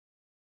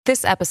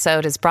This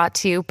episode is brought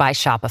to you by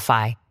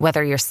Shopify.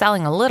 Whether you're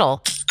selling a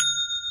little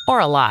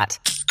or a lot,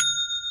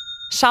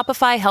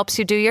 Shopify helps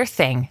you do your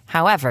thing,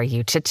 however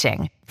you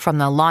cha-ching. From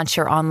the launch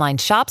your online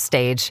shop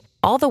stage,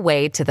 all the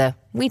way to the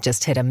we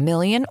just hit 1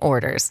 million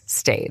orders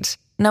stage.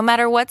 No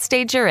matter what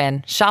stage you're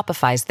in,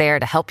 Shopify's there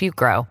to help you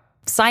grow.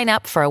 Sign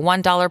up for a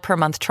 $1 per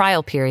month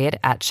trial period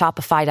at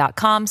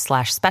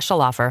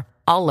shopify.com/special offer,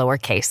 all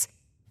lowercase.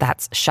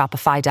 That's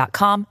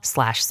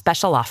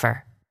shopify.com/special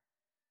offer.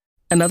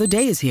 Another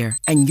day is here,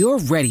 and you're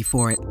ready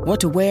for it. What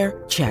to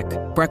wear? Check.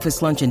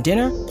 Breakfast, lunch, and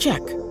dinner? Check.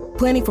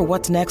 Planning for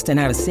what's next and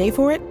how to save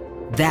for it?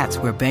 That's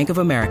where Bank of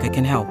America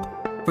can help.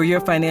 For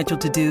your financial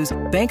to-dos,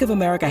 Bank of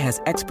America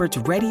has experts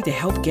ready to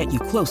help get you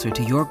closer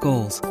to your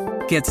goals.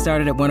 Get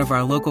started at one of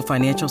our local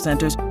financial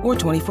centers or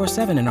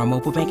 24/7 in our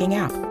mobile banking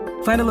app.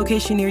 Find a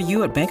location near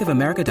you at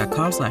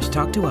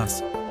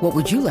bankofamerica.com/talktous. What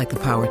would you like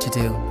the power to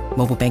do?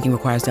 Mobile banking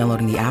requires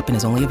downloading the app and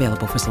is only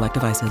available for select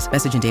devices.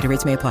 Message and data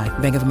rates may apply.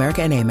 Bank of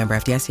America N.A., member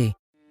FDIC.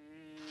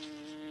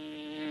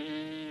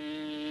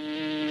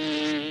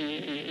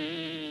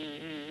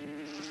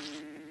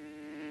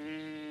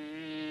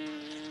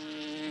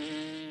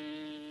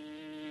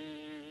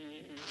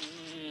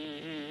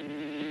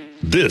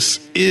 This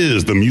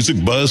is the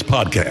Music Buzz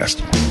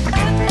Podcast.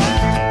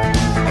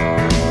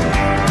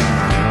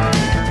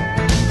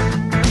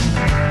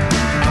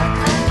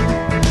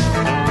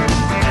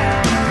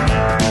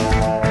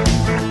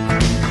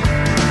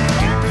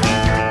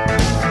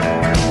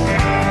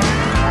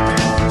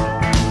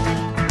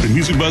 The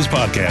Music Buzz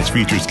Podcast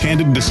features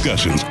candid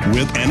discussions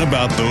with and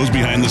about those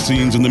behind the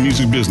scenes in the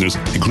music business,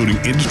 including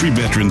industry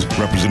veterans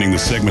representing the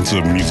segments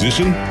of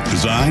musician,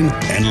 design,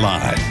 and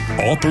live.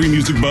 All three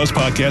Music Buzz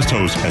Podcast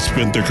hosts have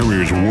spent their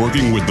careers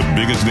working with the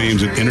biggest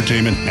names in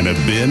entertainment and have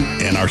been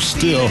and are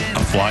still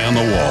a fly on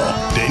the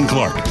wall. Dane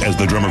Clark as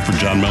the drummer for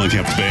John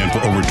Mellencamp's band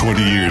for over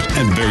 20 years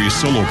and various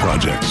solo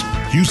projects.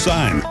 Hugh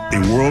Syme, a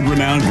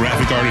world-renowned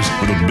graphic artist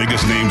for the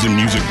biggest names in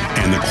music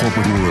and the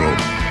corporate world.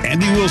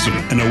 Andy Wilson,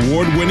 an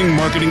award-winning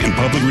marketing and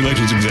public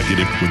relations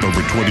executive with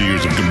over 20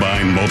 years of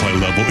combined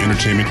multi-level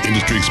entertainment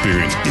industry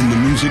experience in the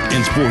music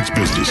and sports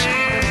business.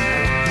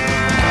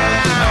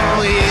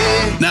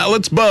 Now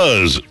let's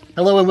buzz.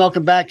 Hello and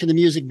welcome back to the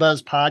Music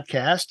Buzz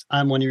Podcast.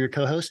 I'm one of your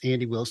co-hosts,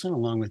 Andy Wilson,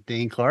 along with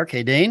Dane Clark.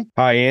 Hey, Dane.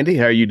 Hi, Andy.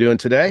 How are you doing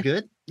today?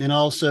 Good. And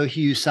also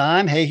Hugh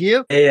Syme. Hey,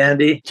 Hugh. Hey,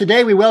 Andy.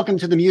 Today we welcome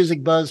to the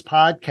Music Buzz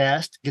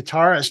Podcast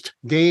guitarist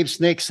Dave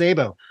Snake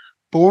Sabo,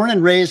 born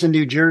and raised in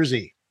New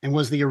Jersey, and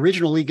was the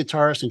original lead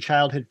guitarist and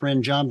childhood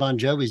friend John Bon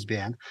Jovi's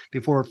band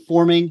before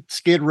forming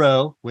Skid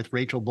Row with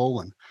Rachel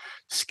Bolan.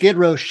 Skid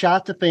Row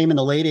shot to fame in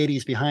the late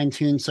 80s behind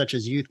tunes such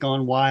as Youth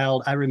Gone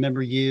Wild, I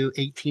Remember You,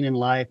 18 in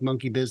Life,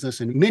 Monkey Business,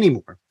 and many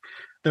more.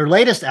 Their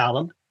latest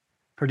album,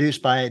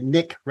 produced by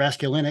Nick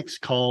Raskulinecz,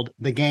 called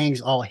The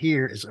Gang's All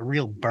Here, is a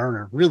real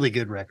burner, really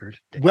good record.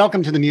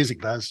 Welcome to the Music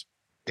Buzz,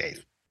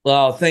 Dave.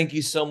 Well, thank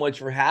you so much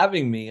for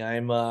having me.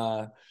 I'm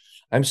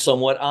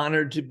somewhat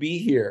honored to be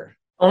here.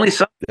 Only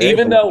some,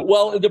 even though,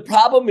 well, the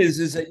problem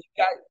is that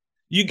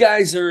you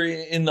guys are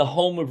in the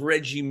home of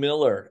Reggie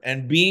Miller,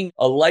 and being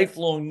a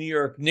lifelong New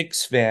York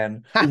Knicks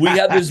fan, we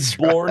have this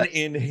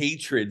born-in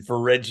hatred for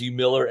Reggie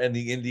Miller and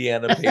the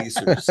Indiana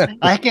Pacers.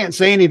 I can't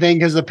say anything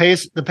because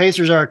the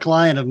Pacers are a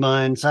client of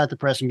mine, so I have to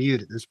press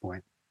mute at this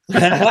point.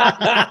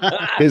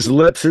 His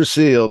lips are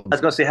sealed. I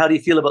was going to say, how do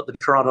you feel about the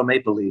Toronto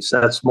Maple Leafs?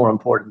 That's more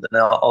important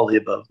than all the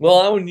above. Well,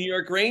 I'm a New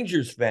York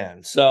Rangers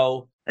fan,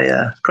 so...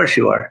 Yeah, of course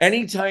you are.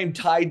 Anytime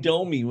Ty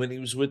Domi, when he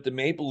was with the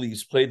Maple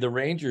Leafs, played the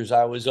Rangers,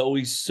 I was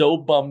always so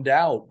bummed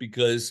out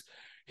because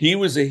he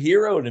was a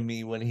hero to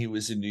me when he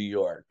was in New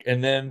York.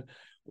 And then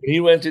when he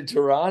went to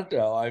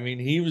Toronto, I mean,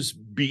 he was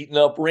beating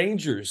up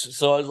Rangers.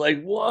 So I was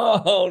like,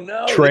 whoa,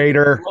 no.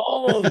 Traitor.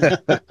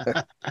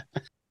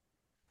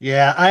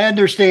 Yeah, I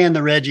understand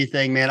the Reggie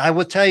thing, man. I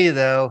will tell you,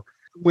 though,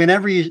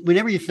 whenever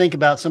you think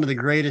about some of the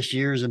greatest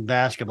years in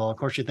basketball, of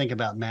course, you think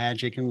about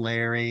Magic and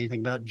Larry, you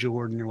think about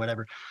Jordan or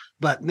whatever.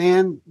 But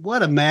man,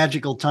 what a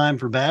magical time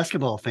for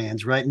basketball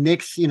fans, right?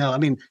 Knicks, I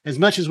mean, as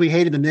much as we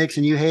hated the Knicks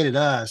and you hated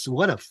us,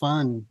 what a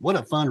fun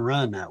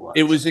run that was.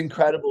 It was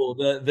incredible.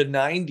 The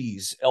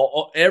 90s,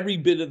 every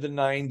bit of the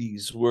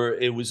 90s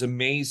it was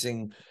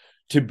amazing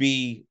to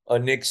be a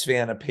Knicks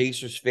fan, a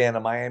Pacers fan, a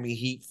Miami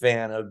Heat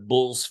fan, a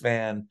Bulls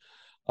fan.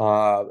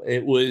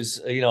 It was,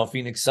 a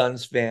Phoenix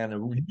Suns fan, a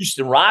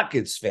Houston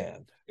Rockets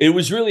fan. It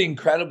was really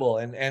incredible.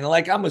 And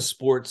like, I'm a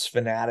sports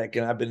fanatic,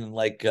 and I've been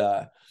like,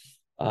 a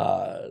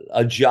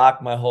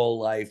jock my whole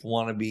life,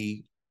 want to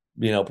be,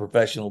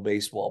 professional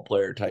baseball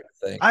player type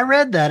of thing. I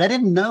read that. I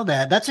didn't know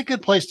that. That's a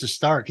good place to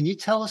start. Can you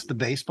tell us the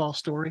baseball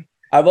story?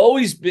 I've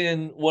always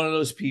been one of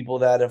those people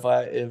that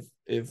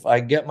if I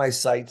get my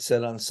sights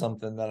set on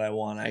something that I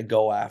want, I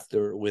go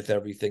after with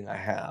everything I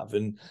have.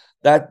 And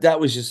that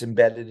was just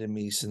embedded in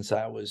me since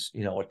I was,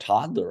 a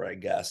toddler, I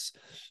guess.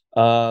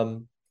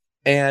 And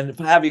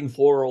having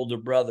 4 older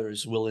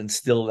brothers will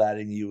instill that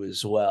in you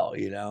as well,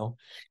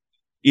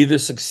 Either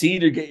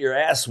succeed or get your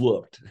ass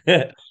whooped.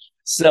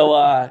 So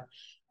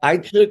I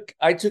took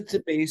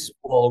to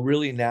baseball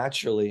really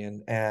naturally,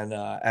 and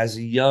as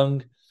a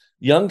young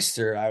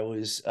youngster, I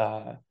was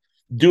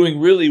doing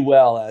really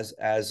well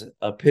as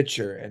a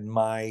pitcher, and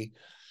my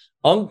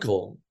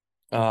uncle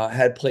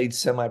had played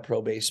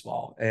semi-pro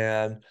baseball.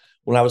 And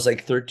when I was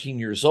like 13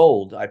 years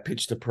old, I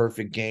pitched a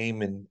perfect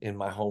game in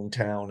my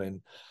hometown,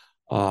 and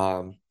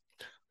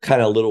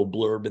kind of little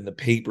blurb in the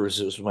papers.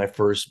 It was my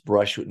first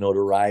brush with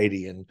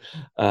notoriety. And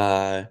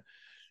there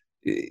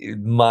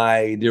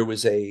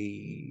was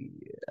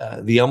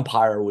the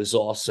umpire was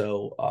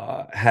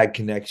also had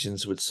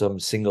connections with some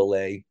single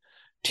A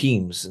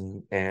teams,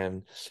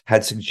 and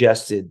had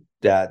suggested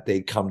that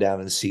they come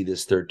down and see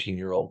this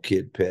 13-year-old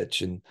kid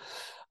pitch. And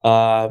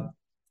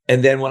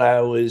then when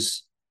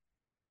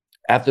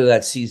after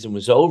that season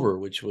was over,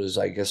 which was,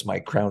 I guess, my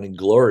crowning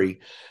glory,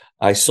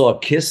 I saw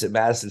Kiss at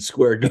Madison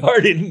Square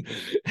Garden,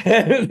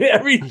 and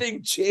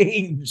everything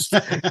changed.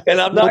 And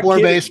I'm no not more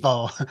kidding.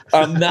 baseball.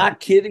 I'm not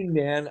kidding,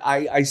 man.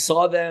 I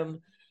saw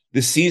them.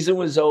 The season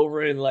was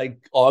over in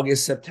like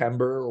August,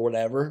 September, or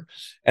whatever,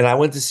 and I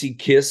went to see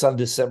Kiss on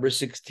December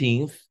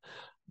 16th,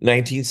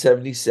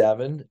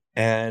 1977,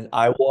 and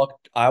I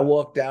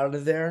walked out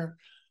of there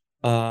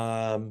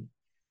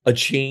a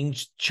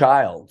changed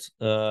child.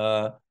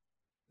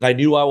 I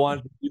knew I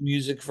wanted to do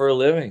music for a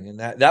living, and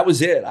that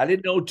was it. I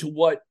didn't know to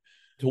what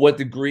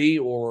degree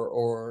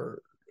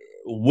or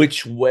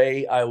which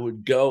way I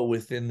would go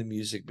within the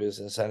music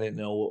business. I didn't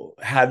know,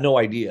 had no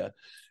idea.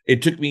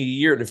 It took me a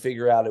year to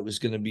figure out it was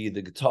going to be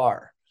the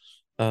guitar.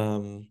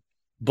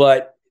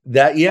 But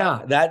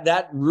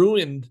that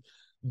ruined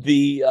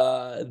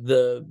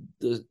the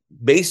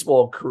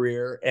baseball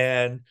career,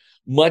 and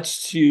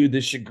much to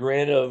the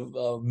chagrin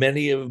of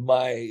many of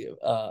my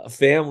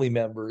family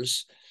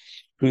members,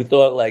 who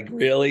thought, like,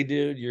 really,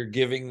 dude, you're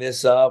giving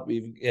this up?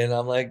 And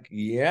I'm like,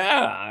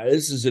 yeah,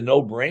 this is a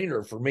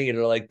no-brainer for me. And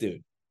they're like,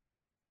 dude,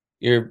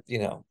 you're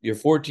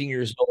 14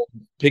 years old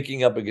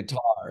picking up a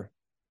guitar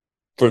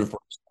for the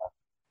first time.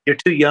 You're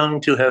too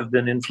young to have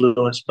been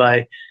influenced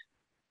by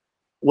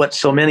what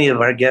so many of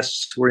our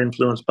guests were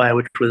influenced by,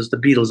 which was the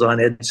Beatles on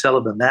Ed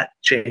Sullivan. That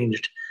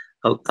changed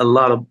a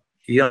lot of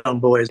young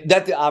boys.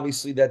 That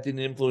didn't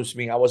influence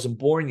me. I wasn't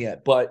born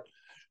yet. But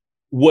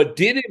what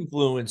did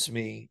influence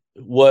me,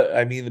 the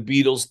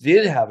Beatles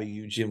did have a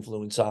huge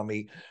influence on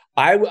me.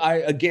 I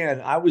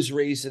was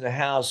raised in a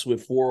house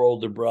with 4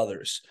 older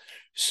brothers.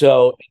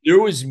 So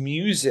there was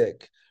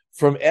music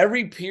from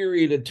every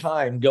period of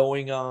time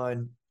going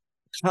on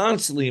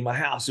constantly in my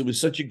house. It was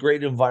such a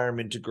great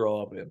environment to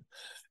grow up in.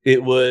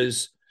 It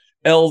was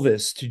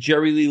Elvis to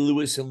Jerry Lee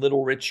Lewis and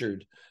Little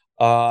Richard,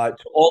 to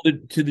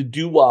the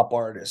doo-wop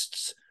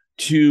artists,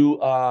 to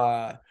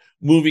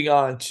moving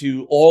on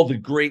to all the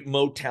great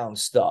Motown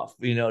stuff,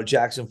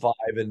 Jackson 5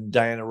 and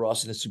Diana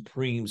Ross and the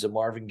Supremes and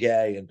Marvin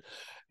Gaye,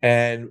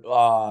 and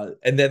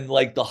then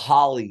like the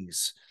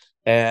Hollies,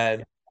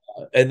 and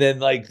then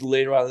like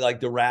later on, like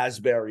the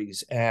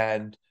Raspberries,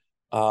 and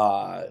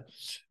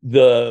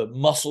the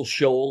Muscle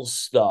Shoals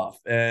stuff,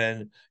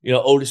 and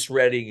Otis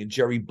Redding and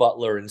Jerry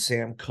Butler and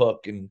Sam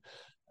Cooke, and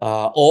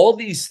all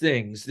these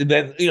things. And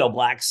then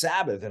Black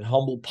Sabbath and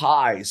Humble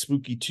Pie,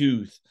 Spooky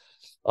Tooth,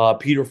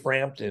 Peter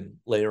Frampton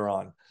later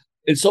on.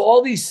 And so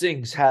all these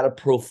things had a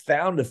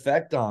profound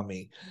effect on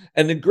me.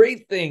 And the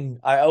great thing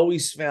I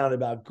always found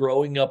about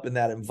growing up in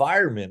that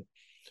environment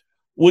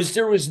was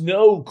there was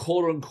no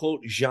quote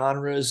unquote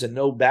genres and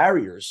no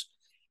barriers.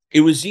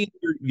 It was either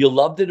you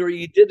loved it or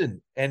you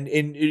didn't. And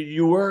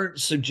you weren't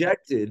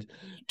subjected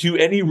to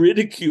any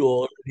ridicule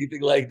or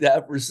anything like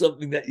that for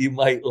something that you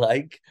might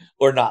like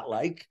or not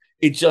like.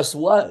 It just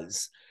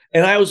was.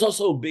 And I was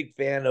also a big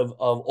fan of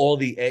all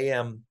the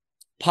AM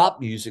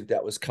pop music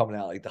that was coming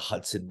out, like the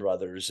Hudson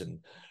Brothers and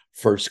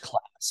First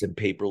Class and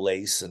Paper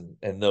Lace and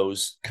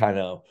those kind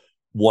of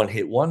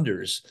one-hit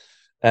wonders.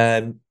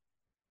 And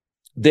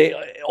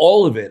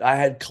all of it, I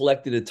had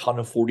collected a ton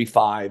of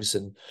 45s,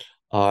 and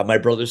my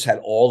brothers had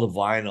all the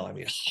vinyl. I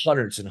mean,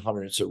 hundreds and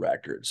hundreds of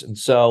records. And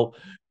so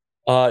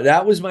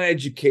that was my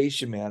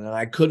education, man. And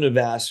I couldn't have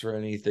asked for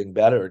anything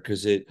better,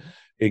 because it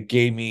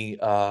gave me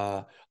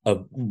a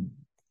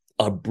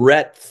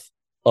breadth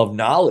of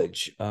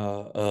knowledge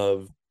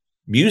of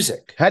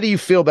music. How do you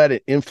feel that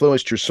it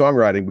influenced your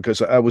songwriting?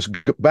 Because I was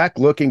back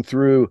looking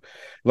through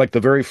like the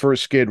very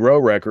first Skid Row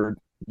record.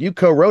 You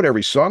co-wrote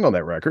every song on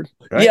that record,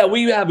 right? Yeah,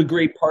 we have a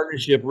great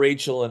partnership,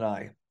 Rachel and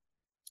I.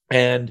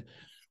 And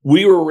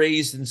we were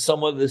raised in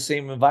somewhat of the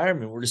same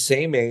environment. We're the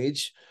same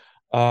age.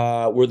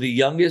 We're the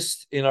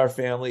youngest in our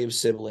family of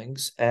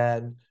siblings,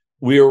 and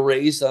we were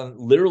raised on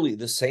literally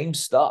the same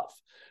stuff.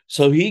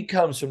 So he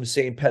comes from the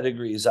same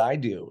pedigree as I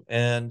do.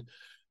 And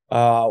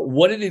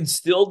what it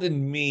instilled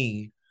in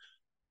me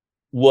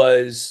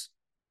was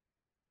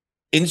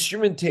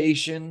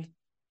instrumentation,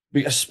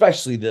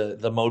 especially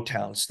the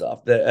Motown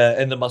stuff,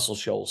 and the Muscle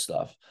Shoals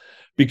stuff,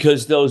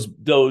 because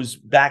those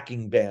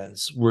backing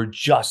bands were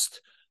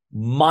just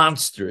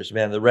monsters,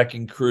 man. The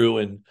Wrecking Crew,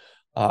 and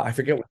I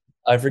forget what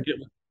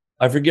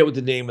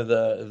the name of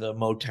the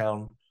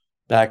Motown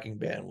backing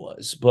band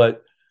was,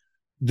 but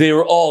they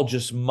were all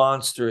just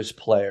monstrous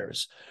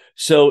players.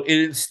 So it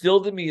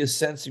instilled in me a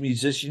sense of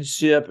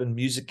musicianship and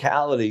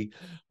musicality.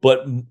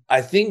 But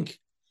I think,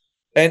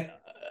 and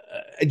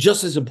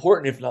just as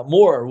important, if not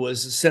more,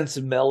 was a sense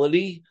of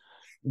melody,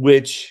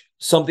 which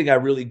something I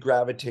really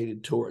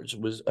gravitated towards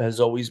has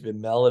always been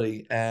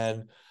melody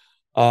and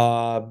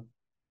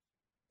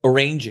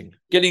arranging,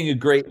 getting a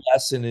great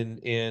lesson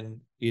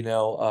in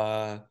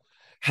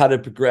how to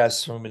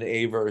progress from an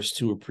A verse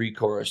to a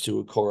pre-chorus to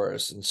a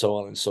chorus and so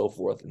on and so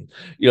forth,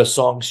 and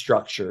song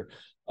structure,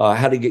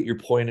 how to get your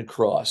point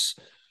across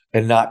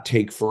and not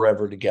take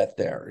forever to get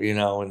there,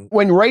 and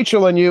when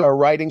Rachel and you are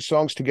writing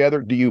songs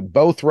together, do you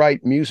both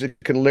write music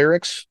and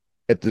lyrics?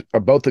 Or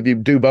both of you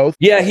do both?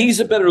 Yeah,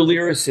 he's a better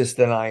lyricist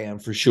than I am,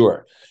 for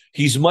sure.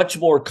 He's much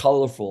more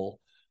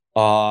colorful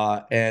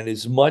and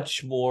is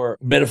much more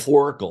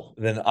metaphorical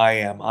than I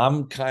am.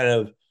 I'm kind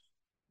of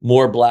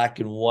more black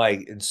and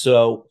white. And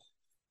so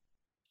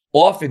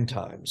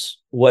oftentimes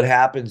what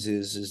happens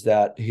is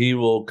that he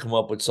will come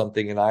up with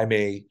something and I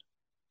may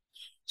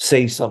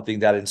say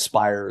something that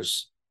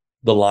inspires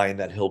the line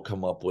that he'll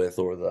come up with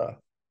or the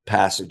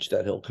passage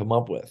that he'll come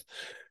up with.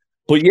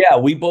 But yeah,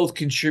 we both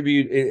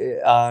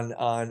contribute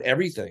on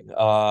everything.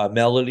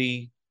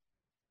 Melody,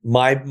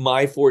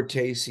 my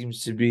forte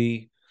seems to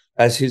be,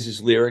 as his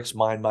is lyrics,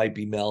 mine might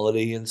be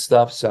melody and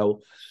stuff.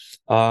 So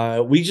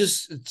we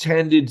just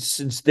tended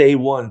since day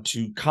one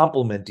to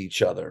complement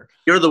each other.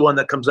 You're the one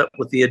that comes up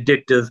with the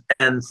addictive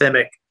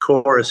anthemic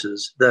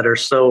choruses that are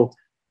so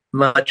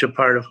much a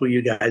part of who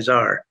you guys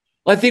are.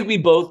 I think we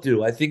both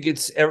do. I think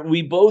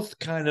we both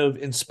kind of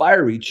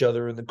inspire each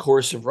other in the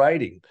course of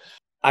writing.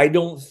 I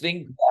don't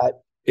think that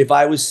if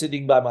I was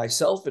sitting by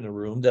myself in a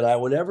room that I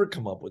would ever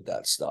come up with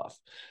that stuff.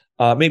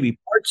 Maybe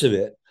parts of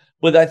it,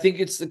 but I think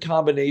it's the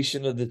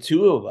combination of the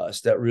two of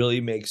us that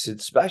really makes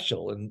it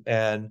special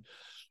and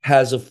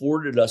has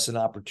afforded us an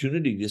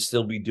opportunity to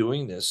still be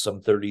doing this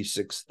some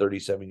 36,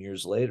 37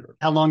 years later.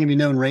 How long have you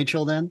known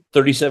Rachel then?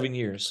 37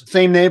 years.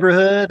 Same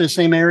neighborhood, the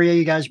same area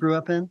you guys grew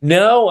up in?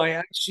 No, I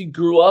actually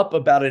grew up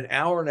about an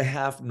hour and a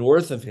half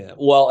north of him.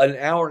 Well, an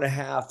hour and a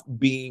half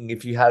being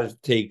if you had to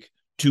take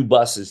 2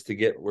 buses to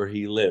get where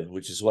he lived,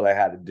 which is what I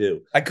had to do.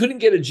 I couldn't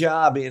get a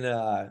job in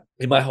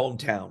my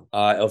hometown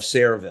of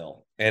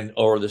Sayreville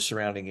or the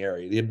surrounding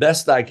area. The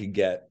best I could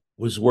get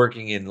was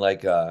working in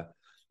like a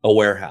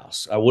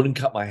warehouse. I wouldn't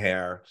cut my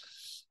hair.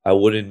 I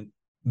wouldn't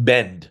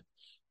bend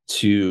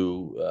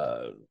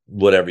to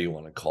whatever you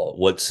want to call it,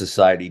 what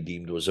society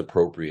deemed was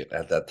appropriate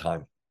at that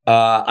time.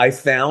 I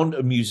found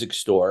a music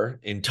store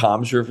in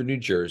Toms River, New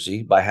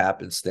Jersey, by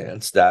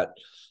happenstance that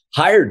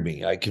hired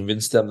me. I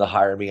convinced them to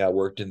hire me. I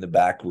worked in the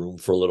back room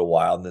for a little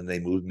while, and then they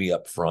moved me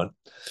up front.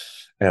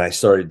 And I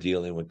started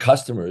dealing with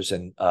customers.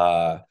 And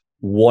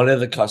one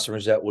of the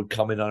customers that would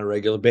come in on a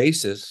regular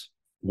basis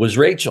was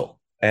Rachel.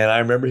 And I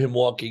remember him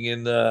walking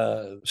in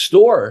the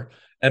store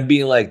and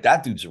being like,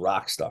 that dude's a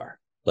rock star.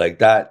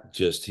 Like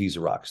he's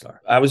a rock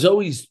star. I was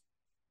always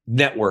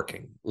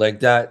networking like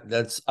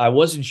that. I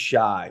wasn't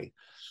shy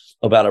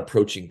about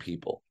approaching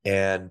people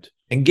and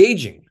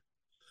engaging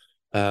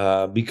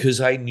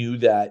because I knew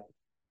that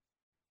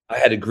I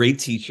had a great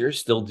teacher,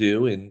 still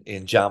do,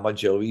 in John Bon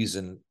Jovi's.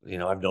 And,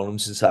 I've known him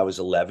since I was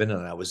 11,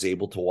 and I was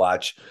able to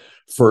watch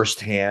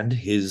firsthand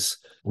his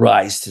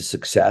rise to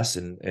success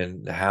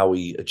and how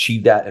he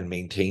achieved that and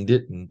maintained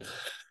it. And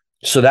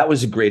so that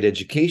was a great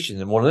education.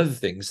 And one of the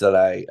things that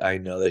I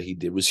know that he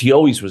did was he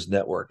always was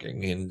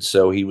networking. And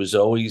so he was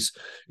always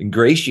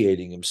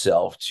ingratiating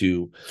himself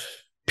to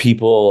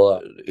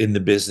people in the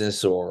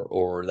business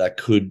or that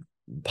could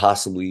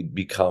possibly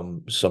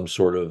become some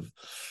sort of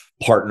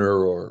partner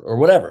or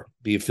whatever,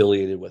 be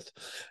affiliated with.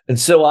 And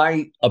so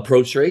I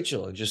approached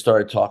Rachel and just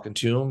started talking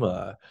to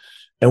him.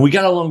 And we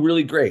got along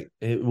really great.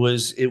 It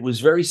was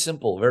very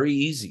simple, very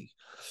easy.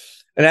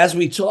 And as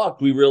we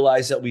talked, we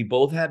realized that we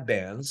both had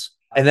bands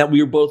and that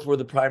we both were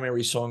the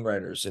primary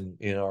songwriters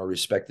in our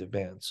respective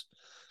bands.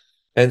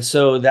 And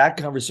so that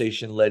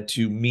conversation led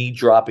to me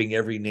dropping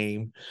every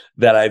name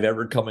that I've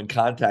ever come in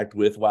contact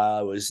with while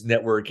I was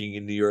networking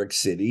in New York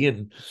City.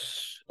 And,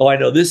 I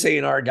know this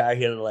A&R guy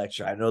here at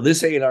Elektra. I know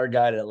this A&R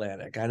guy at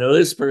Atlantic. I know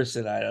this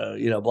person. I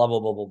know, blah, blah,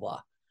 blah, blah,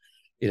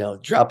 blah.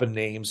 Dropping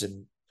names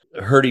and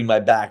hurting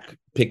my back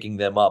picking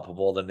them up of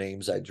all the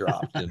names I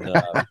dropped.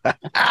 And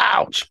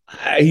ouch.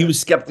 He was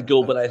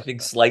skeptical, but I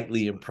think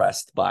slightly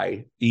impressed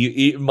by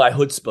my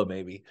chutzpah,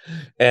 maybe.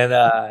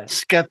 And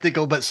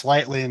skeptical, but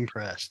slightly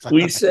impressed.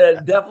 We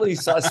said definitely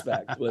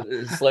suspect, but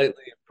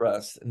slightly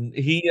impressed. And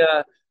he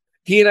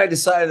and I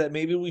decided that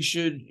maybe we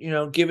should,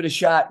 give it a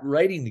shot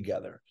writing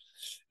together.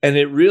 And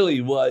it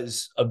really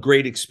was a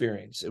great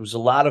experience. It was a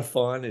lot of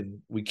fun, and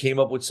we came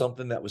up with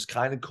something that was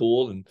kind of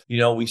cool. And,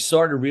 we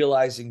started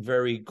realizing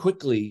very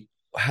quickly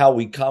how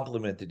we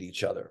complemented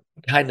each other,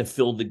 kind of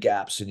filled the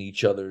gaps in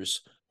each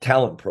other's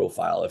talent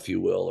profile, if you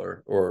will,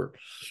 or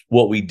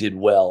what we did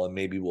well and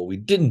maybe what we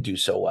didn't do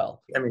so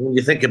well. I mean, when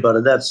you think about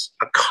it, that's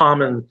a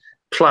common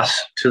plus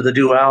to the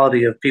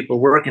duality of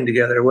people working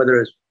together, whether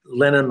it's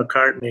Lennon,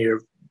 McCartney,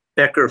 or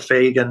Becker,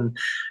 Fagan.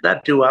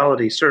 That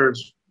duality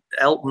serves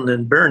Elton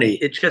and Bernie.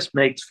 It just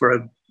makes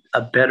for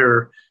a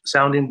better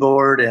sounding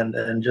board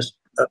and just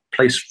a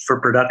place for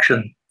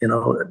production,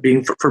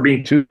 being for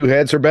being two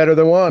heads are better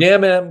than one. Yeah,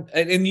 man.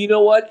 And you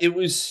know what? It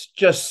was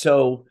just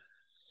so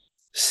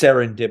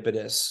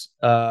serendipitous.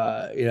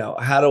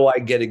 How do I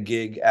get a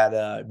gig at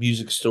a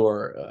music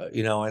store,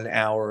 an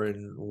hour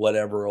and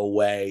whatever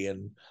away,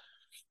 and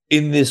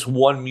in this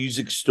one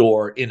music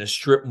store in a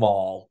strip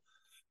mall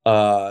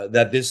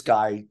that this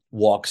guy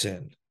walks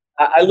in.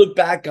 I look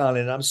back on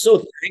it and I'm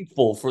so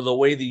thankful for the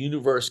way the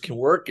universe can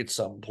work at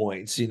some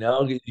points.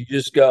 You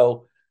just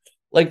go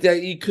like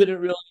that. You couldn't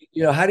really,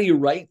 how do you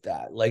write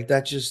that? Like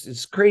that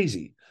it's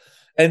crazy.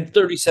 And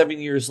 37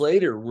 years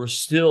later, we're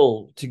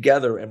still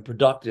together and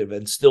productive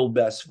and still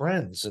best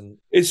friends. And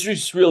it's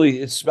just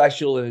it's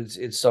special. And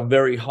I'm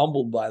very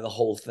humbled by the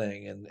whole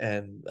thing.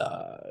 And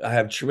I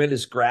have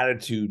tremendous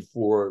gratitude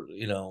for,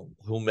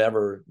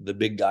 whomever the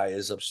big guy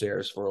is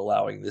upstairs for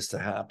allowing this to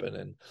happen.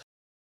 And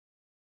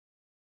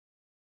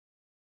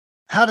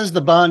how does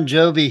the Bon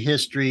Jovi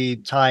history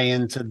tie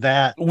into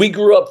that? We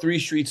grew up 3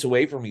 streets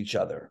away from each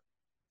other.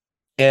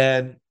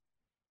 And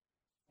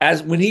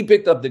when he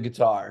picked up the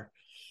guitar,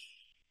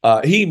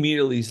 he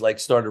immediately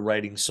started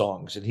writing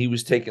songs, and he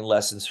was taking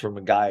lessons from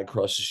a guy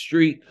across the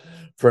street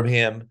from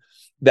him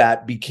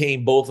that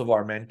became both of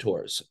our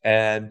mentors.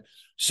 And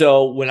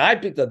so when I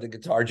picked up the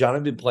guitar, John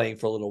had been playing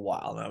for a little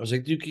while, and I was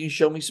like, dude, can you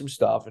show me some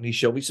stuff? And he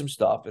showed me some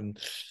stuff, and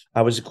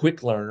I was a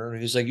quick learner.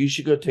 And he's like, you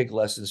should go take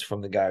lessons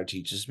from the guy who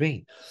teaches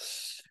me.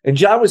 And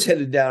John was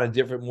headed down a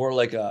different, more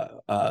like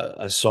a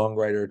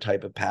songwriter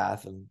type of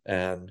path.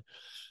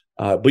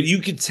 But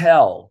you could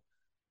tell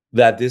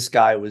that this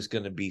guy was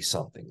going to be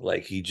something.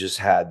 Like he just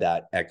had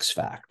that X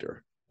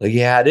factor. Like he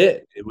had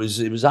it. It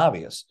was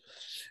obvious.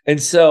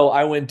 And so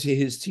I went to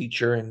his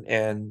teacher,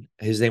 and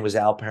his name was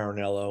Al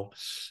Paranello,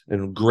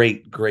 and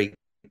great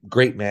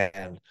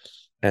man,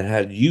 and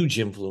had huge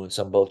influence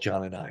on both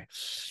John and I.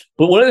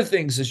 But one of the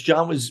things is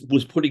John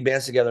was putting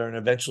bands together and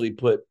eventually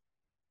put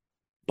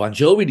Bon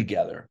Jovi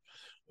together,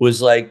 was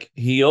like,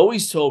 he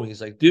always told me,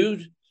 he's like,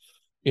 dude,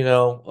 you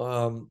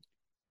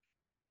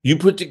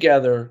put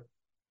together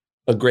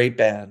a great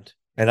band,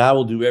 and I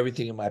will do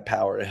everything in my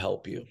power to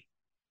help you.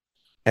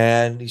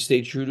 And he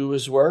stayed true to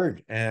his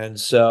word. And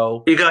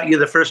so he got you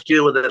the first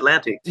deal with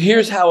Atlantic.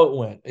 Here's how it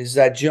went, is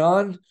that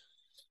John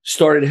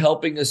started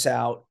helping us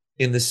out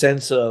in the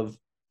sense of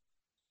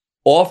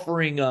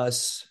offering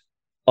us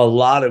a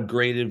lot of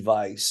great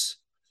advice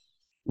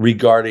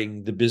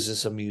regarding the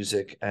business of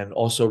music and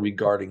also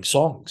regarding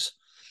songs.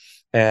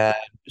 And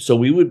so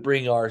we would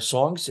bring our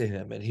songs to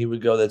him, and he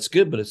would go, that's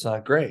good, but it's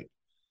not great.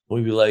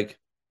 We'd be like,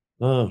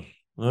 oh,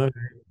 okay,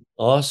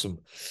 awesome.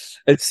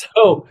 And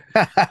so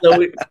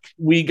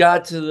we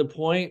got to the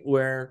point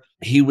where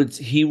he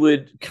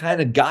would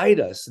kind of guide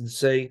us and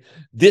say,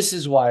 this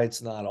is why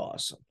it's not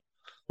awesome.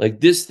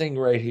 Like this thing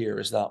right here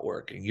is not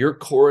working. Your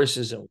chorus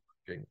isn't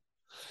working.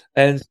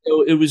 And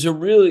so it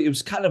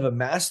was kind of a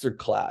master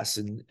class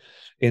in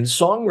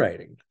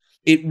songwriting.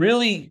 It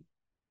really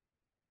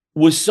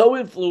was so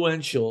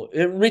influential.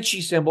 And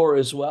Richie Sambora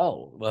as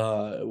well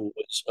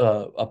was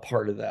a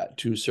part of that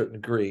to a certain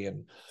degree.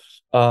 And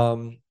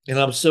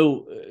I'm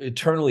so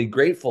eternally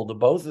grateful to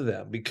both of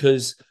them,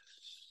 because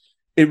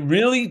it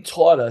really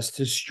taught us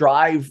to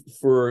strive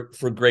for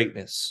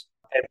greatness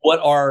and what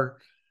our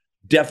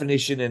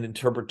definition and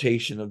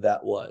interpretation of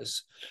that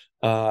was.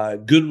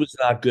 Good was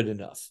not good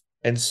enough.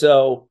 And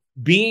so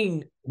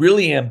being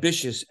really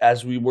ambitious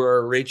as we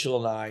were, Rachel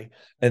and I,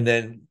 and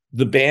then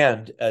the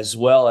band, as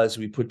well as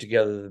we put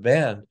together the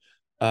band,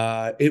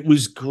 it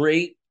was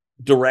great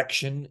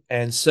direction.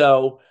 And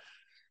so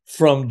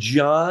from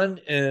John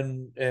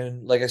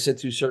and like I said,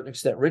 to a certain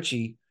extent,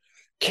 Richie,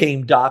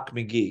 came Doc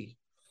McGee.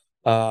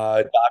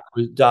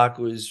 Doc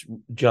was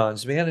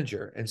John's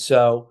manager. And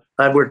so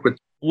I worked with.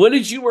 What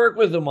did you work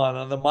with him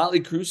on the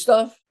Motley Crue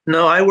stuff?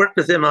 No, I worked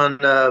with him on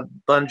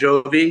Bon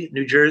Jovi,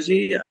 New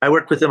Jersey. I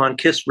worked with him on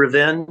Kiss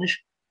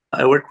Revenge.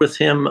 I worked with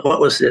him,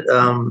 what was it?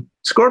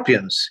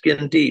 Scorpions,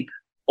 Skin Deep.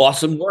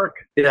 Awesome work.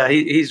 Yeah,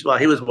 he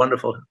was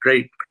wonderful.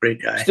 Great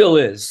guy. Still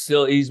is.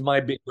 He's my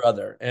big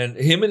brother. And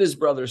him and his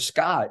brother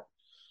Scott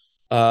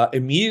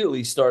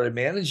immediately started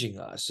managing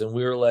us. And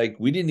we were like,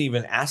 we didn't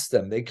even ask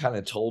them. They kind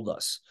of told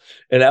us.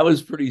 And that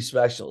was pretty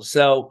special.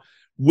 So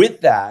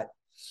with that,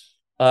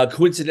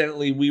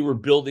 coincidentally, we were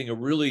building a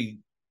really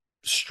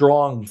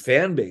strong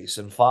fan base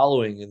and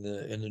following in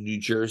the New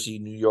Jersey,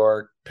 New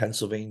York,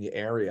 Pennsylvania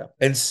area.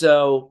 And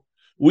so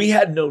we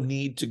had no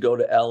need to go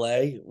to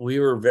LA. We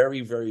were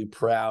very, very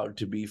proud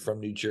to be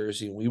from New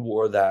Jersey, and we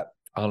wore that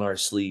on our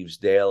sleeves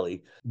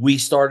daily. We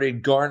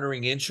started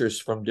garnering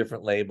interest from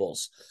different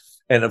labels.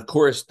 And of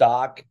course,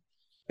 Doc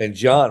and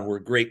John were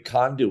great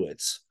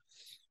conduits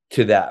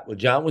to that. When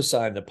John was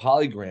signed to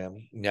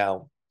Polygram,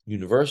 now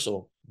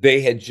Universal,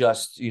 they had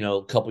just,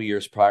 a couple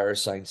years prior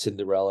signed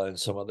Cinderella and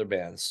some other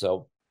bands.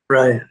 So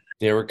right,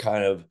 they were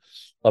kind of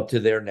up to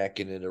their neck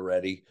in it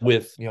already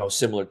with,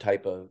 similar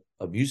type of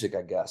music,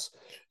 I guess.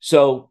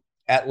 So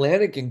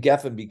Atlantic and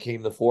Geffen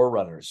became the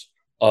forerunners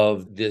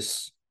of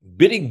this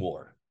bidding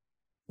war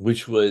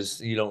which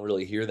was, you don't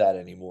really hear that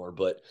anymore,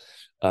 but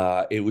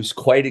it was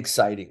quite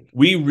exciting.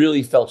 We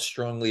really felt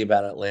strongly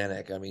about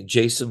Atlantic. I mean,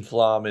 Jason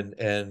Flom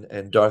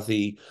and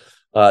Dorothy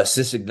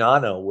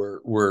Sisignano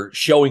were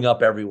showing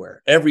up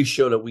everywhere. Every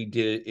show that we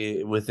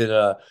did within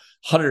a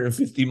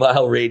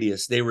 150-mile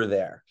radius, they were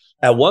there.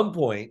 At one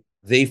point,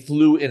 they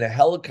flew in a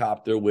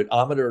helicopter with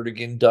Ahmet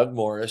Ertegun, Doug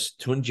Morris,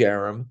 Tun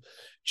Jerem,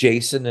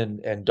 Jason,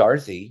 and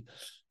Dorothy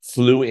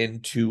flew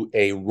into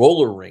a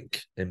roller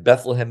rink in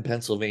Bethlehem,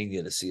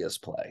 Pennsylvania to see us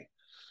play.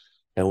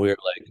 And we were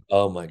like,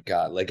 oh my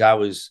God. Like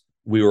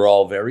we were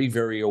all very,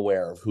 very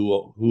aware of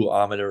who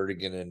Ahmet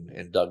Ertegun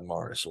and Doug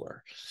Morris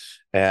were.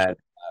 And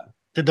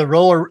did the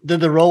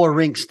roller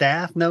rink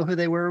staff know who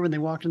they were when they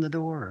walked in the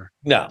door?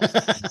 No.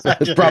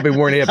 Probably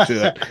weren't hip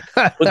to it.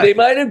 But they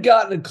might have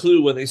gotten a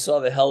clue when they saw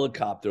the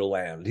helicopter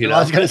land. You know, I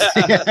was going to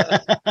say.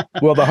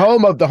 Well,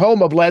 the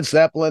home of Led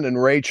Zeppelin and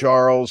Ray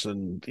Charles,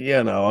 and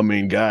I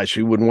mean, gosh,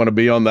 you wouldn't want to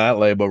be on that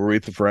label.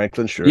 Aretha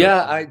Franklin, sure.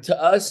 Yeah,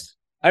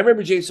 I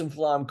remember Jason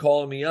Flom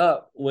calling me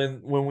up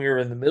when we were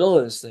in the middle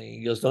of this thing.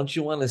 He goes, "Don't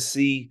you want to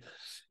see,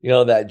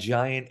 that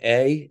giant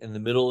A in the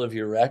middle of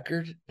your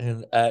record?"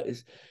 And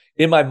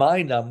in my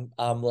mind,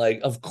 I'm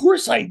like, of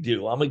course I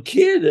do. I'm a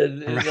kid,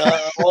 and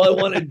all I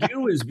want to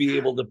do is be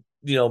able to,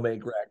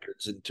 make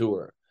records and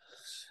tour.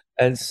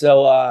 And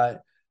so, and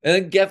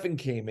then Geffen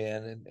came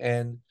in,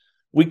 and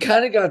we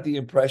kind of got the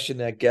impression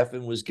that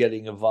Geffen was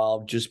getting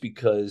involved just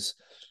because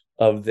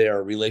of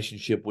their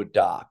relationship with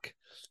Doc,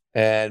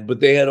 but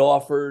they had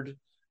offered,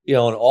 an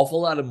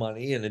awful lot of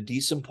money and a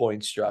decent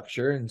point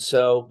structure. And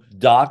so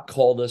Doc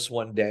called us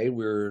one day.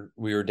 We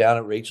were down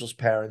at Rachel's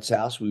parents'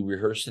 house. We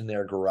rehearsed in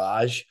their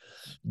garage.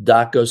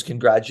 Doc goes,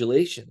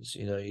 "Congratulations,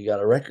 you got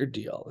a record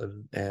deal."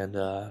 And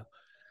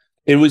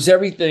it was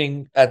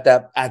everything at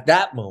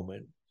that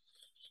moment.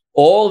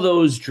 All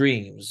those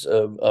dreams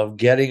of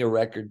getting a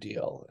record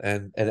deal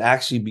and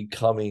actually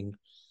becoming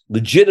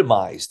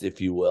legitimized, if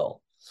you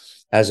will,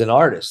 as an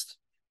artist.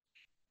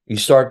 You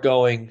start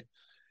going,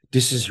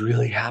 this is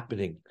really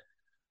happening.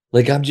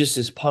 Like, I'm just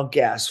this punk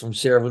ass from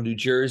Saraville, New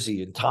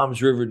Jersey and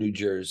Toms River, New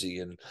Jersey.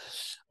 And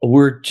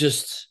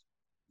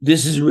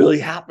this is really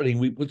happening.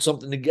 We put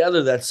something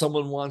together that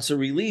someone wants to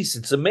release.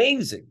 It's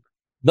amazing.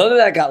 None of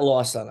that got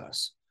lost on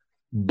us.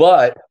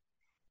 But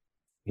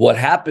what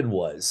happened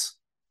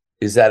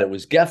is that it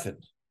was Geffen.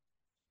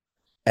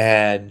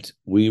 And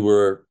we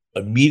were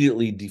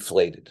immediately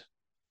deflated.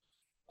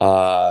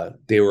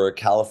 They were a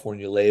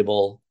California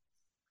label,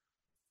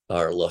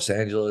 or Los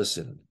Angeles,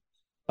 and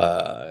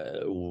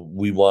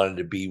we wanted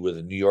to be with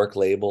a New York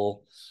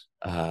label.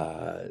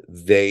 I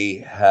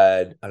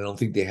don't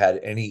think they had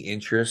any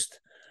interest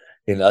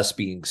in us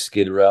being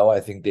Skid Row. I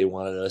think they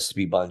wanted us to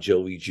be Bon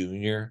Jovi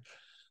Jr.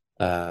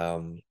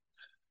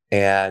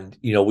 And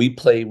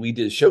we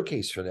did a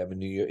showcase for them in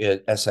New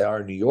York, at SIR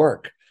in New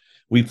York.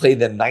 We played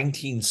them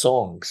 19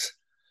 songs,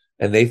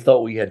 and they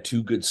thought we had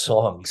 2 good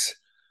songs,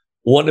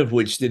 one of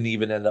which didn't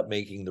even end up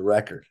making the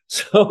record.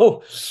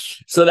 So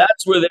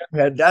that's where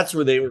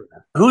they were.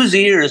 Whose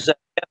ears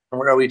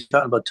are we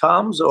talking about,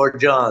 Tom's or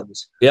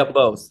John's? Yep,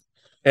 both.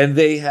 And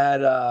they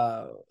had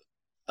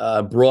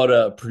brought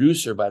a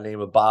producer by the name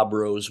of Bob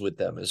Rose with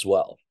them as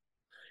well.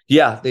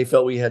 Yeah, they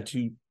felt we had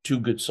two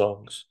good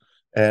songs.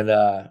 And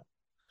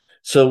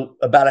so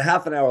about a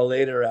half an hour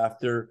later,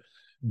 after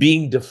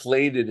being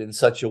deflated in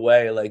such a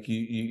way, like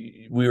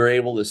we were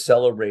able to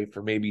celebrate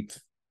for maybe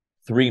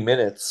 3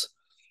 minutes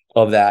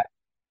of that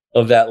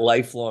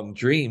lifelong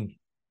dream.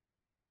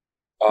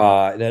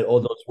 And all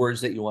those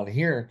words that you want to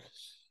hear.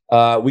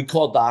 We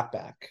called Doc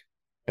back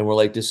and we're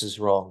like, this is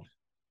wrong.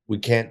 We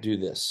can't do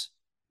this.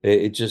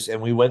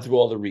 And we went through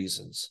all the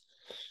reasons.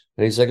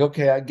 And he's like,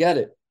 okay, I get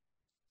it.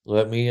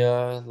 Let me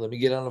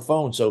get on the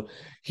phone. So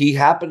he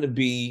happened to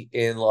be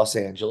in Los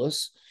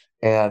Angeles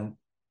and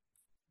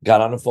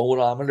got on the phone with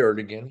Ahmet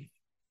Ertegun.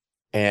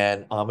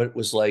 And Ahmet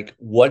was like,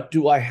 what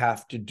do I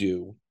have to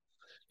do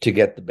to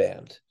get the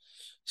band?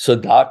 So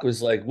Doc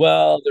was like,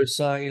 well, there's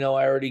some, I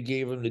already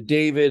gave him to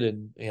David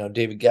and,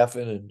 David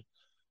Geffen. And,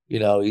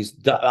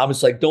 I'm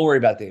just like, don't worry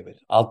about David.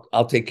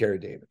 I'll take care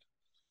of David.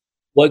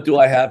 What do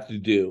I have to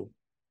do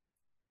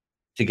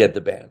to get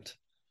the band?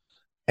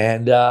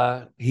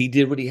 And he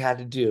did what he had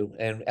to do.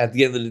 And at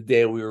the end of the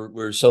day, we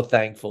were so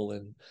thankful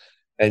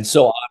and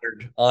so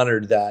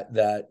honored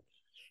that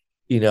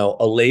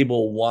a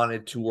label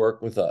wanted to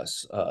work with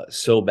us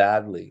so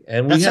badly.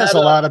 And that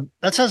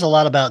says a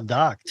lot about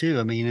Doc too.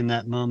 I mean, in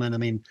that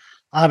moment,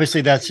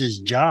 obviously that's his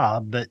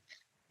job, but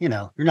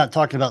you're not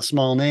talking about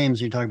small names.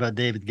 You're talking about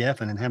David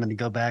Geffen and having to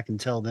go back and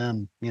tell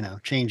them,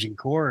 changing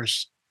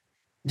course,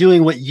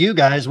 doing what you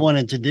guys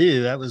wanted to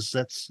do.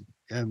 That's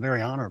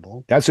very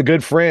honorable. That's a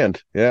good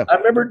friend. Yeah. I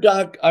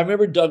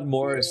remember Doug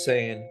Morris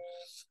saying,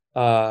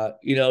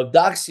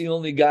 Doc's the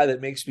only guy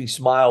that makes me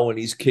smile when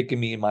he's kicking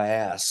me in my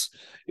ass.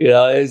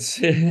 It's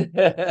and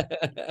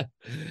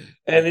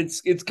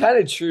it's kind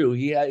of true.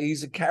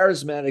 He's a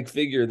charismatic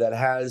figure that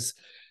has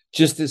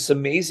just this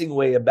amazing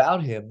way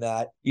about him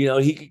that,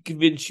 he could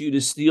convince you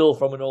to steal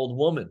from an old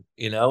woman,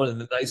 in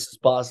the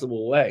nicest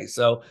possible way.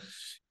 So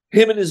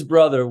him and his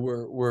brother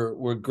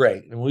were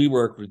great, and we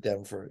worked with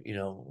them for,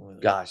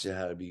 gosh, it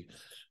had to be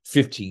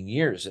 15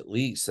 years at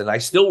least, and I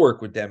still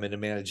work with them in a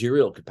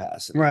managerial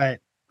capacity. Right.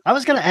 I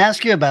was going to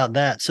ask you about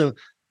that. So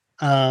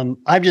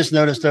I've just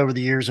noticed over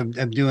the years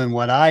of doing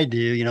what I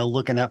do,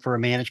 looking up for a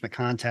management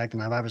contact,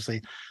 and I've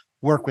obviously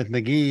worked with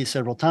McGee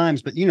several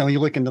times, but you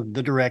look in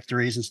the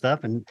directories and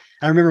stuff. And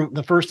I remember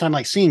the first time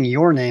like seeing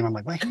your name, I'm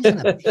like, well,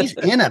 he's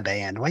in a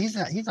band. Well, he's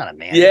not a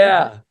manager.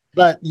 Yeah.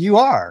 But you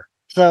are.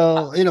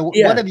 So,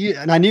 Yeah. what have you,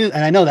 and I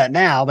know that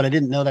now, but I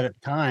didn't know that at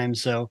the time.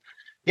 So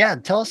yeah,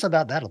 tell us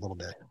about that a little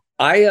bit.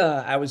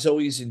 I was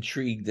always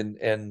intrigued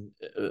and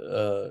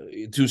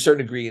to a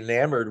certain degree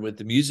enamored with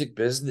the music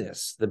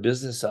business, the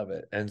business of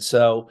it. And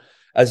so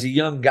as a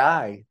young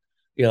guy,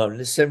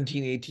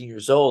 17, 18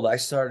 years old, I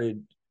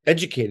started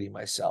educating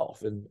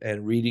myself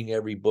and reading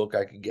every book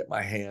I could get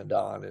my hand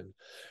on,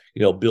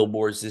 and,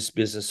 Billboard's This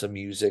Business of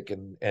Music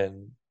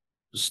and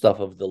stuff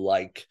of the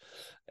like.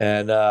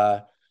 And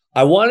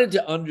I wanted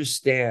to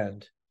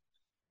understand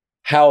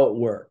how it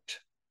worked.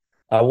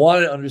 I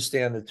wanted to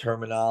understand the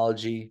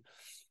terminology.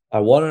 I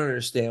want to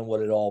understand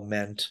what it all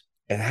meant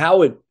and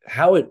how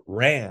it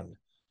ran.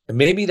 And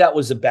maybe that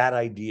was a bad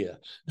idea.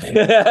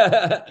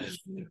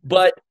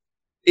 But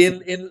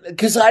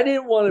because I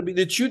didn't want to be,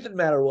 the truth of the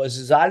matter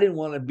is I didn't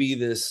want to be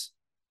this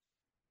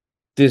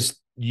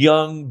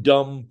young,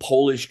 dumb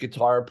Polish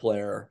guitar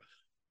player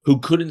who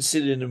couldn't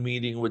sit in a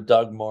meeting with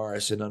Doug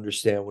Morris and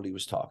understand what he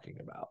was talking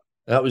about.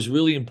 That was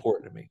really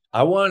important to me.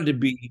 I wanted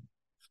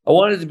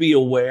to be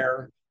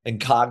aware and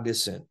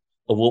cognizant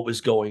of what was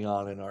going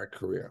on in our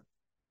career.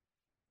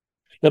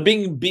 Now,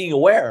 being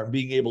aware and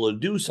being able to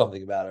do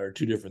something about it are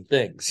two different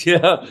things.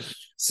 Yeah.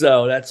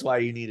 So that's why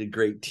you need a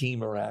great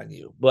team around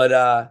you.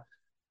 But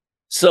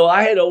so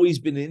I had always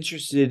been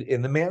interested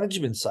in the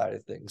management side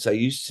of things.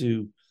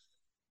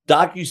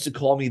 Doc used to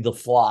call me the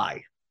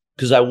fly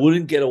because I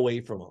wouldn't get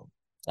away from him.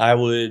 I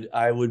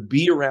would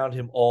be around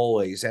him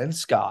always, and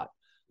Scott,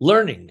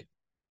 learning.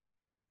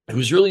 It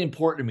was really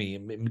important to me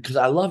because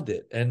I loved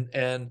it.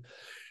 And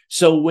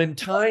so when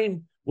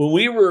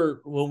we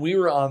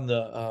were on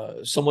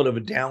the somewhat of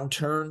a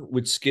downturn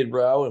with Skid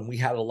Row, and we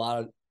had a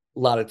lot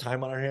of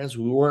time on our hands,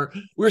 we were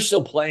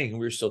still playing,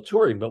 we were still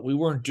touring, but we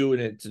weren't doing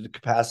it to the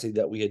capacity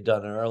that we had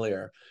done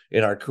earlier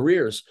in our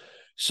careers.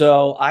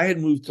 So I had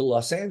moved to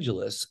Los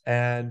Angeles,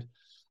 and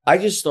I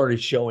just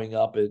started showing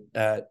up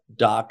at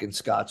Doc and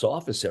Scott's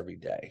office every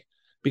day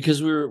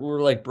because we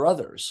were like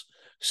brothers.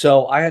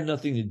 So I had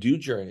nothing to do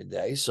during the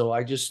day, so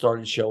I just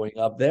started showing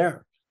up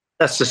there.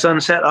 That's the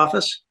Sunset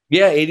office?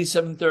 Yeah,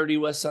 8730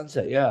 West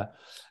Sunset, yeah.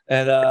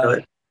 And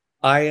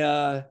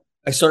I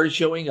started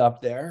showing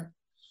up there,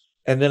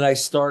 and then I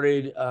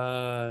started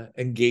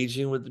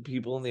engaging with the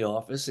people in the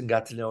office and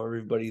got to know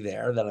everybody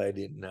there that I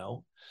didn't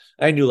know.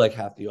 I knew like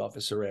half the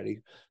office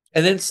already.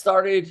 And then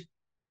started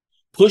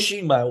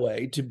pushing my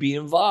way to be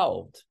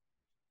involved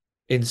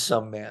in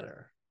some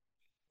manner.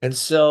 And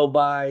so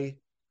by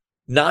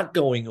not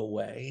going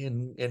away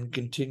and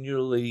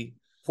continually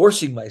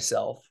forcing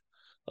myself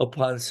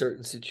upon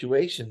certain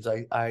situations,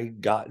 I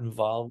got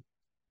involved.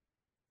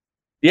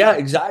 Yeah,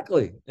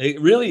 exactly. I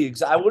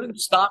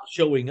wouldn't stop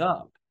showing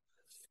up.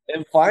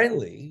 And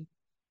finally,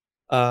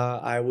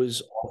 I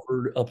was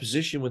offered a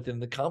position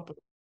within the company.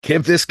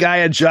 Give this guy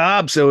a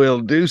job so he'll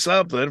do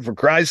something, for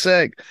Christ's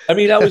sake. I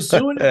mean, I was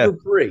doing it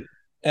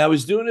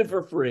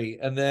for free.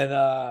 And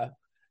then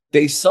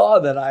they saw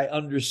that I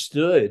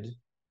understood,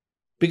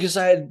 because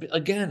I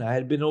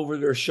had been over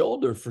their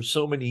shoulder for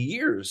so many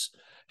years.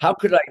 How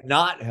could I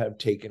not have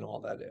taken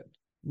all that in?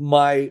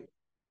 My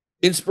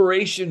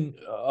inspiration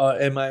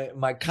and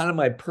my kind of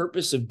my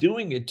purpose of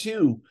doing it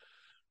too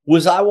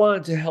was I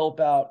wanted to help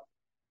out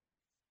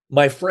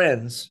my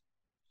friends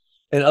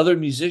and other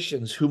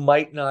musicians who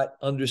might not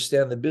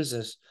understand the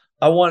business.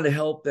 I wanted to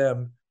help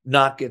them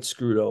not get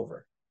screwed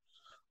over.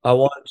 I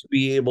wanted to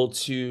be able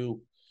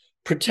to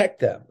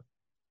protect them.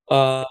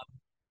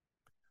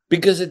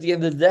 Because at the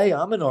end of the day,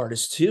 I'm an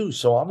artist too.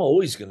 So I'm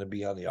always going to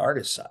be on the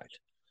artist side,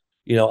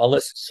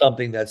 unless it's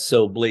something that's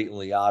so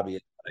blatantly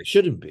obvious I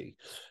shouldn't be.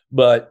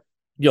 But,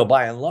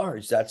 by and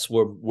large, that's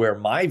where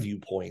my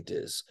viewpoint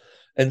is.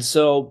 And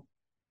so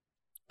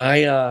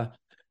I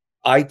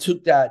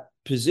took that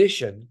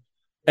position,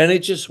 and it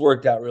just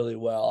worked out really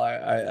well.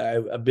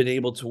 I've been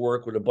able to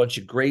work with a bunch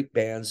of great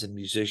bands and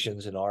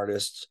musicians and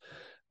artists.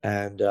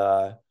 And,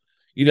 to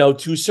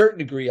a certain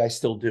degree, I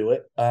still do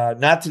it.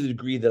 Not to the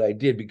degree that I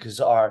did,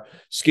 because our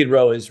Skid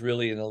Row is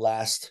really in the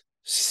last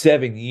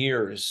 7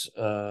 years,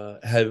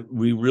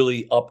 we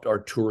really upped our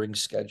touring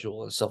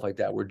schedule and stuff like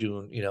that. We're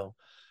doing,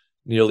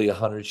 nearly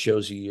 100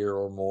 shows a year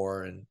or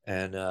more.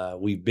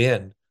 And we've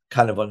been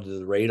kind of under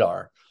the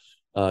radar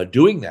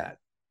doing that.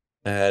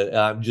 And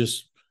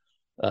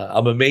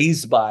I'm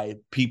amazed by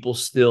people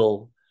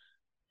still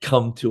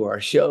come to our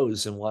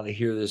shows and want to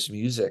hear this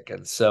music.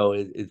 And so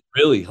it's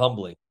really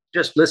humbling.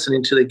 Just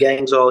listening to the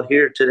Gangs All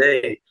Here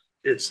today,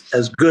 it's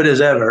as good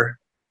as ever.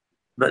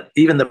 but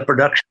even the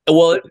production.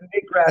 Well,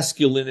 Nick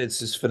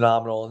Raskulinecz is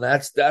phenomenal, and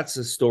that's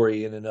a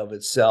story in and of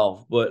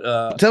itself.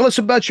 But tell us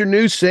about your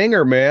new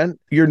singer, man.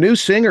 Your new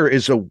singer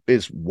is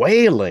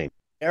wailing.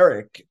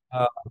 Eric,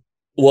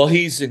 well,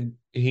 he's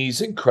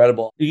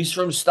incredible. He's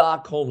from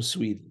Stockholm,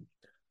 Sweden.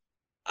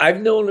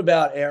 I've known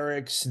about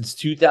Eric since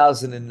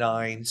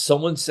 2009.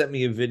 Someone sent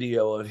me a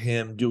video of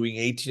him doing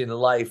 18 to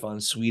Life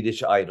on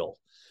Swedish Idol,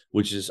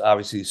 which is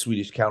obviously the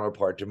Swedish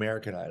counterpart to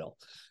American Idol.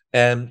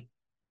 And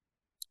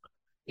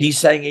he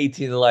sang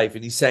 18 to Life,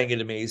 and he sang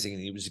it amazing,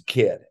 and he was a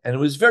kid. And it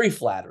was very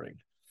flattering.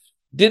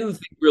 Didn't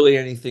think really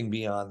anything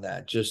beyond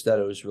that, just that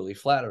it was really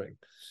flattering.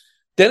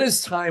 Then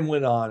as time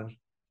went on,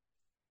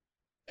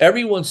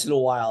 every once in a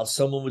while,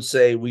 someone would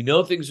say, we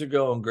know things are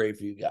going great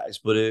for you guys,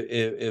 but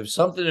if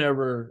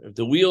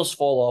the wheels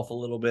fall off a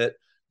little bit,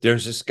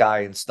 there's this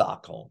guy in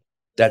Stockholm.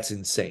 That's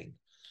insane.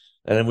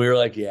 And then we were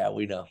like, yeah,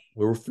 we know.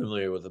 We're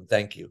familiar with him.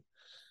 Thank you.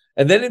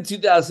 And then in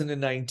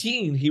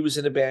 2019, he was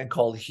in a band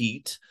called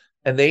Heat,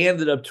 and they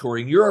ended up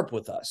touring Europe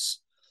with us.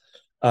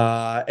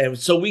 And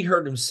so we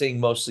heard him sing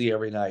mostly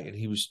every night, and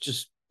he was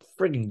just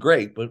friggin'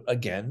 great. But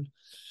again,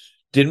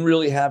 didn't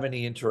really have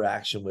any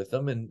interaction with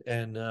him,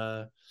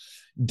 and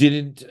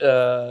didn't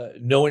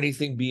know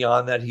anything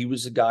beyond that. He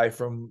was a guy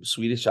from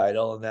Swedish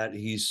Idol, and that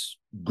he's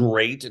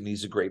great, and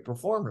he's a great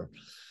performer.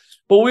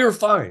 But we were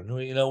fine.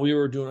 We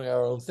were doing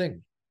our own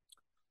thing.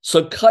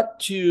 So cut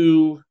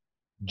to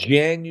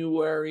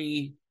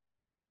January,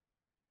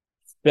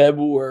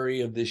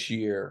 February of this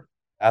year,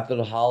 after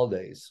the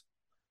holidays,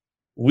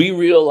 we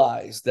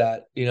realized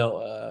that,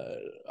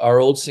 our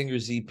old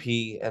singer's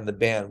EP and the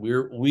band,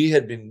 we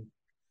had been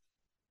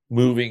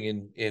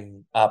moving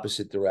in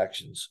opposite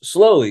directions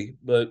slowly,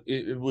 but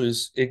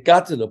it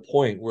got to the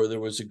point where there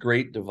was a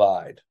great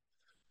divide.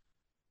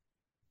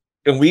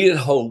 And we had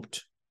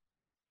hoped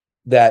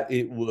that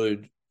it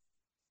would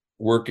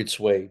work its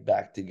way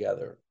back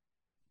together.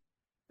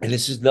 And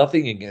this is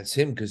nothing against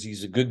him, because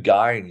he's a good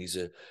guy and he's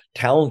a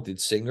talented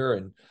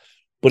singer,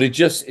 but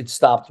it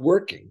stopped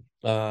working.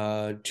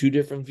 Two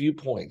different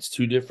viewpoints,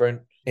 two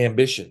different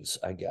ambitions,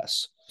 I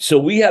guess. So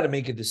we had to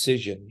make a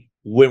decision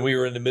when we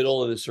were in the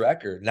middle of this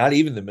record, not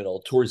even the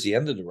middle, towards the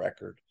end of the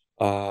record.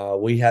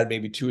 We had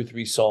maybe 2 or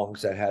 3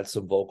 songs that had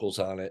some vocals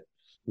on it.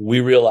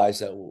 We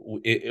realized that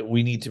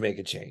we need to make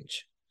a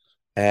change.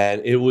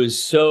 And it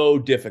was so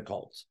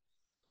difficult.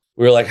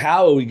 We were like,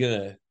 how are we going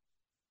to,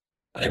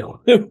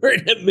 we're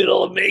in the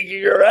middle of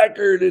making a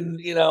record,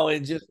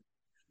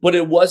 but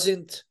it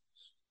wasn't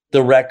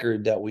the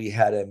record that we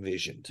had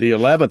envisioned. The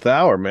 11th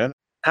hour, man.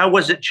 How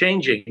was it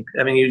changing?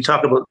 I mean, you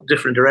talk about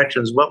different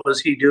directions. What was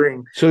he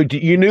doing? So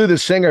you knew the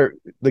singer,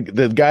 the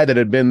guy that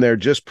had been there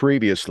just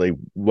previously,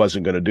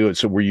 wasn't going to do it.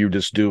 So were you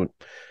just doing,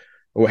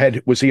 or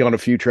was he on a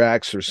few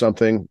tracks or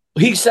something?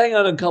 He sang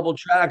on a couple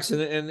tracks,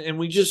 and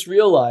we just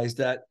realized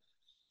that,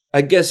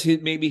 I guess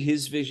maybe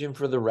his vision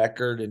for the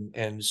record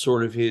and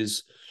sort of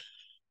his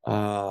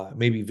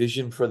maybe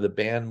vision for the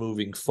band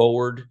moving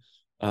forward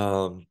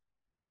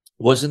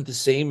wasn't the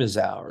same as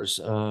ours.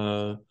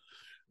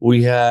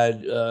 We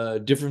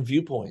had different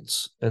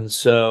viewpoints, and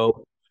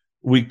so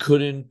we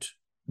couldn't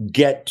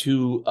get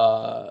to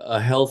a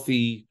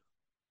healthy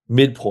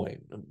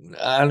midpoint.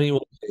 I don't even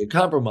want to say a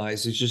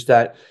compromise. It's just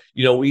that,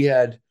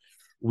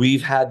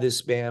 we've had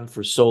this band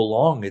for so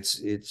long.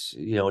 It's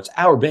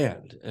our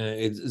band.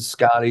 It's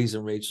Scotty's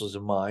and Rachel's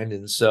and mine,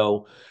 and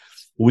so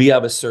we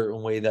have a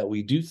certain way that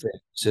we do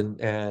things,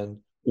 and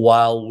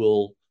while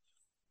we'll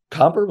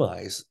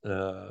compromise,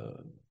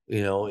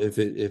 if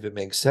it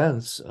makes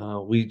sense,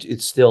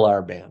 it's still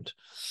our band,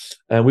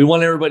 and we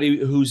want everybody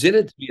who's in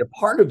it to be a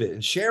part of it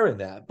and share in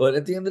that. But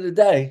at the end of the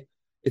day,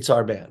 it's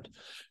our band.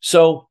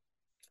 So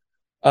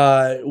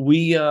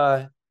we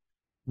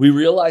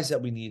realized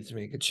that we needed to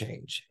make a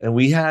change, and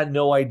we had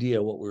no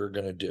idea what we were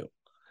going to do.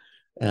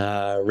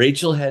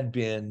 Rachel had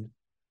been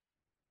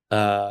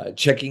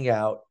checking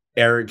out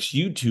Eric's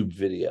YouTube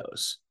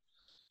videos,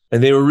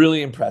 and they were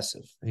really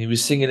impressive. He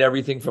was singing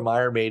everything from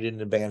Iron Maiden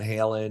to Van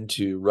Halen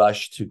to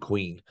Rush to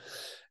Queen.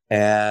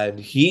 And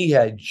he's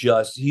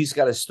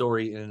got a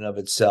story in and of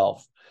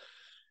itself.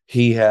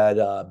 He had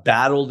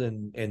battled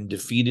and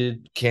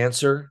defeated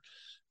cancer,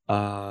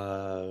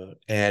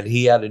 and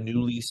he had a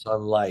new lease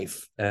on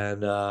life.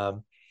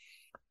 And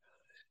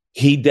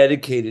he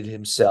dedicated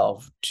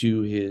himself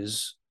to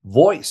his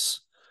voice,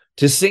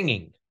 to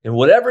singing, in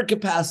whatever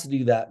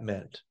capacity that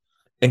meant.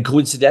 And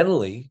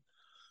coincidentally,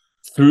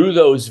 through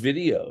those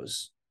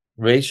videos,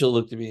 Rachel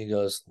looked at me and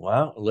goes,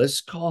 wow, let's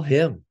call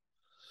him.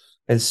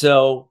 And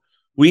so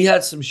we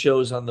had some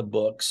shows on the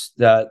books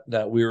that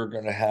we were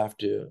going to have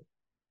to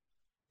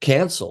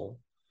cancel.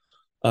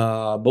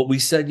 But we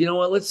said, you know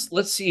what,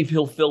 let's see if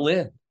he'll fill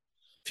in,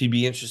 if he'd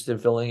be interested in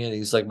filling in.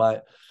 He's like,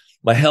 my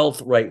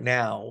health right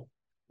now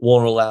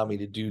won't allow me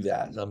to do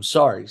that. I'm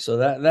sorry.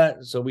 So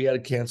so we had to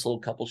cancel a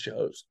couple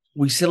shows.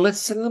 We said, let's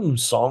send him a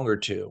song or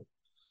two.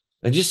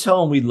 And just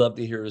tell him we'd love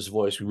to hear his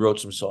voice. We wrote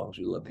some songs.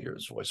 We'd love to hear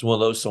his voice. One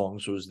of those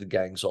songs was The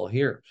Gang's All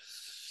Here.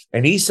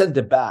 And he sent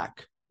it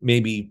back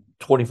maybe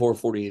 24,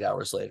 48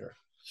 hours later.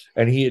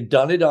 and he had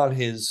done it on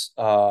his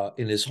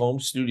in his home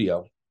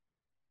studio.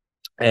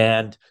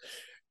 And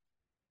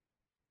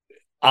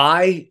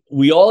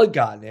we all had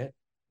gotten it,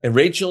 and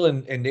Rachel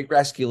and Nick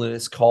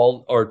Raskulinecz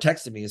called or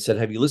texted me and said,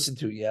 "Have you listened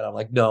to it yet?" I'm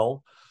like,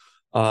 "No,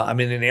 I'm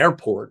in an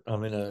airport.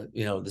 I'm in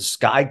the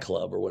Sky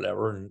Club or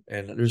whatever,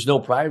 and there's no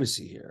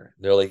privacy here."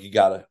 They're like, "You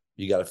gotta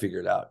figure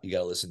it out. You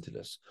gotta listen to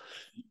this."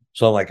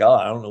 So I'm like, "Oh,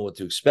 I don't know what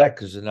to expect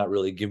because they're not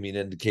really giving me an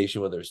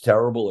indication whether it's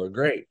terrible or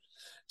great."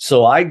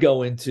 So I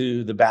go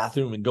into the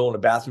bathroom and go in a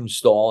bathroom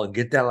stall and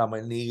get down on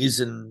my knees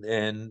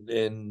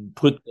and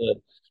put the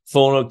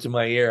phone up to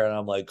my ear, and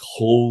I'm like,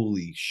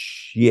 "Holy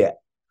shit.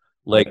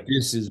 Like,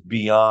 this is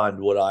beyond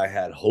what I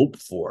had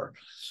hoped for."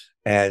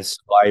 And so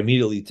I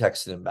immediately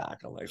texted him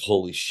back. I'm like,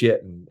 "Holy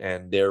shit."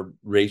 And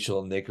Rachel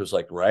and Nick was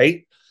like,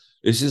 "Right?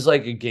 This is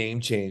like a game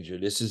changer.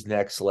 This is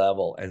next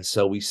level." And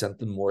so we sent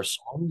them more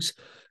songs,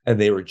 and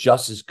they were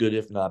just as good,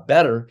 if not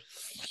better.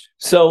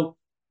 So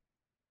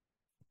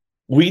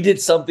we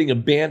did something a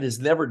band has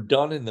never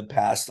done in the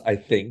past, I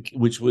think,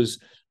 which was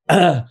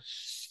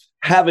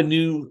have a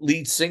new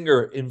lead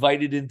singer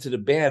invited into the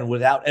band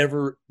without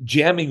ever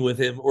jamming with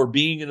him or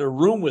being in a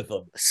room with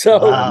him.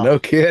 So wow. No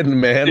kidding,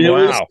 man. It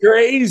wow. was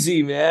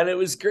crazy, man. It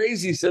was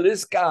crazy. So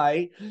this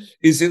guy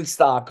is in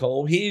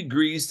Stockholm. He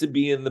agrees to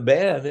be in the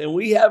band, and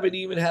we haven't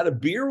even had a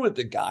beer with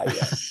the guy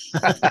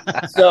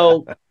yet.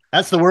 So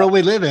that's the world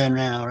we live in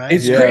now, right?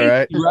 It's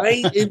crazy,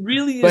 right? It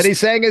really is. But he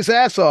sang his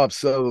ass off,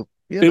 so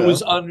it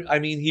was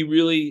he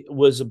really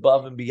was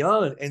above and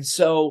beyond. And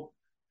so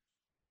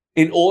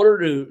in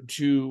order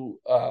to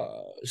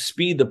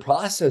speed the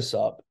process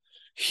up,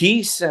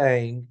 he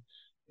sang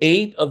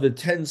 8 of the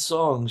 10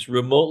 songs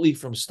remotely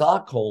from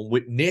Stockholm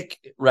with Nick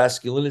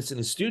Raskulinecz in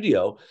the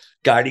studio,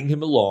 guiding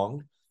him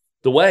along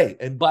the way.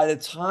 And by the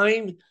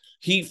time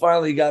he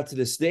finally got to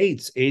the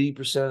States,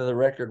 80% of the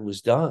record was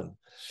done.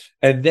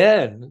 And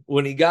then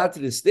when he got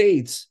to the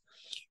States,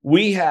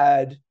 we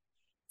had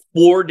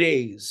 4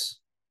 days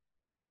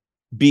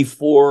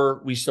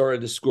before we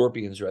started the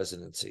Scorpions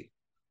residency.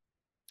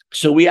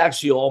 So we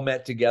actually all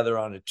met together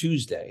on a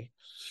Tuesday,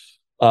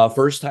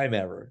 first time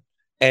ever.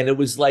 And it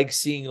was like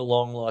seeing a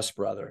long lost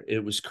brother.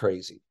 It was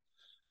crazy.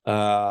 He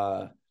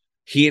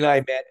and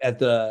I met at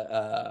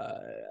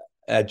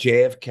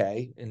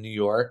JFK in New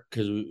York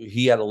because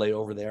he had a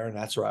layover there, and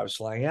that's where I was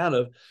flying out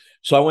of.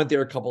 So I went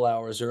there a couple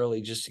hours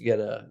early just to get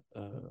a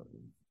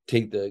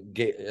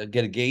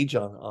gauge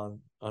on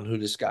who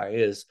this guy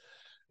is.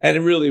 And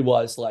it really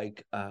was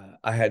like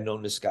I had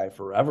known this guy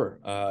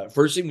forever.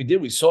 First thing we did,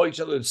 we saw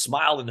each other and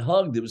smiled and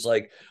hugged. It was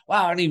like,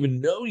 wow, I don't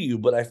even know you,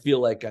 but I feel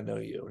like I know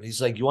you. And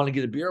he's like, "You want to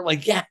get a beer?" I'm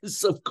like,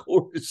 "Yes, of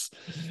course."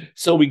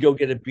 So we go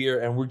get a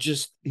beer,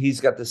 and he's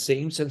got the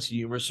same sense of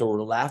humor. So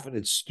we're laughing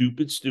at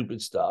stupid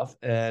stuff.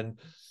 And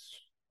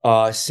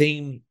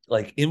same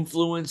like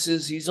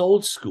influences. He's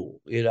old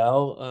school,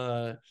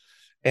 and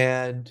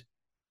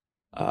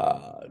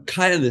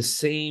kind of the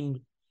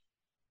same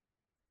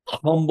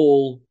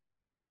humble,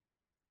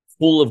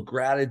 full of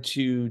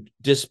gratitude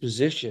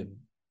disposition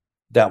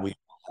that we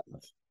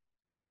have.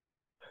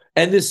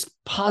 And this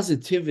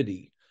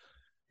positivity,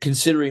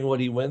 considering what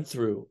he went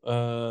through,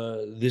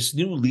 this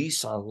new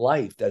lease on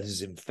life that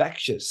is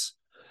infectious,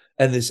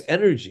 and this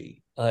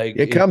energy. Like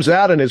it comes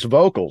out in his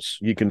vocals.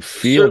 You can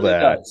feel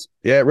that. Does.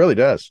 Yeah, it really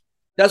does.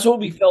 That's what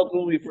we felt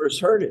when we first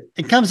heard it.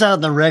 It comes out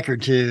in the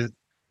record too.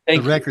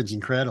 Thank the you. record's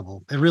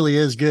incredible. It really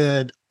is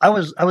good. I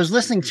was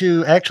listening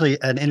to actually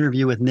an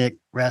interview with Nick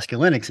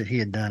Raskulinecz that he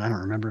had done. I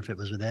don't remember if it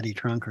was with Eddie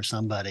Trunk or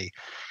somebody,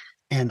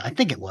 and I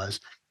think it was.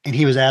 And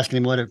he was asking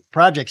him what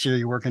projects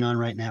you're working on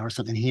right now or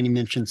something. He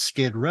mentioned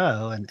Skid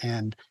Row,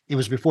 and it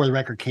was before the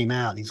record came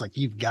out. And he's like,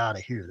 "You've got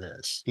to hear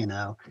this," And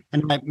I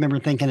remember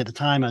thinking at the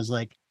time, I was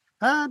like,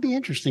 "It'd be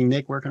interesting,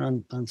 Nick,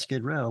 working on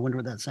Skid Row. I wonder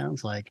what that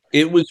sounds like."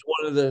 It was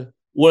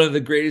one of the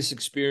greatest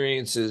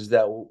experiences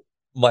that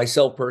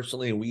myself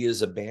personally and we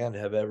as a band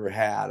have ever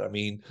had. I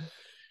mean,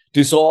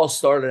 this all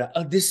started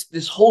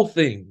this whole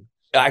thing.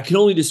 I can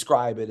only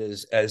describe it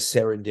as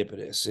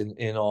serendipitous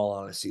in all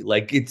honesty.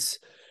 Like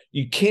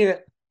you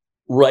can't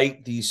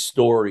write these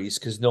stories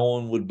because no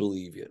one would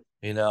believe you.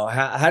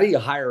 How do you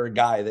hire a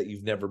guy that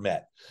you've never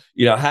met?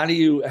 How do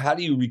you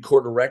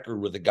record a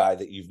record with a guy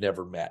that you've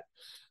never met?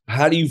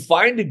 How do you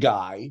find a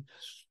guy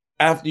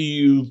after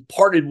you've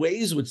parted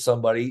ways with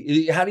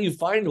somebody? How do you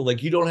find them?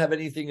 Like, you don't have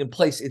anything in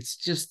place. It's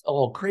just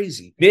all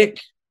crazy. Nick,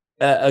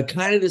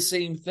 kind of the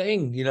same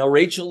thing.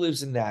 Rachel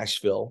lives in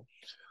Nashville.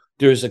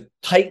 There's a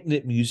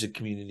tight-knit music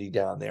community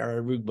down there.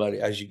 Everybody,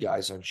 as you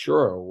guys I'm sure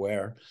are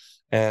aware.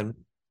 And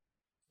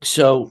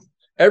so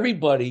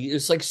everybody,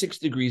 it's like 6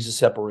 degrees of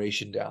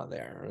separation down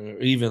there, or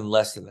even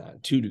less than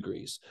that, 2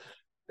 degrees.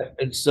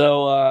 And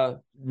so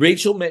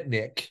Rachel met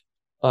Nick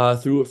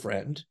through a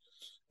friend.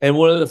 And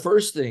one of the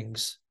first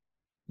things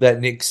that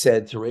Nick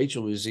said to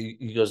Rachel was,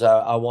 he goes,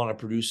 I want to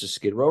produce a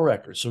Skid Row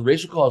record. So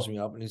Rachel calls me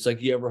up and he's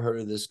like, "You ever heard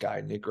of this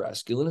guy, Nick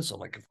Raskulinecz?" I'm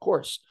like, "Of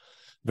course."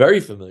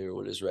 Very familiar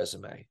with his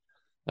resume.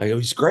 I go,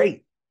 "He's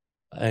great."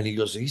 And he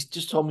goes, "He's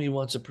just told me he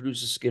wants to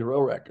produce a Skid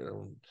Row record."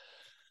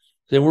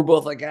 Then we're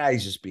both like,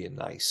 he's just being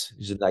nice.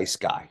 He's a nice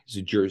guy. He's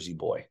a Jersey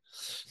boy.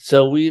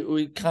 So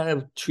we kind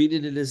of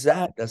treated it as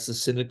that. That's the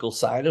cynical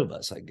side of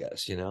us, I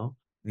guess, you know.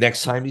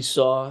 Next time he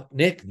saw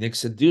Nick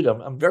said, dude,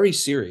 I'm very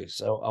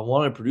serious. I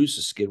want to produce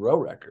a Skid Row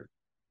record.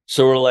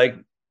 So we're like,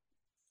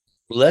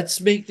 let's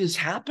make this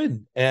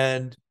happen.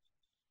 And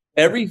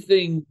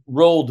everything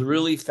rolled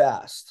really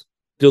fast.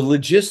 The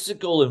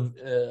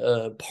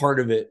logistical part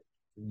of it,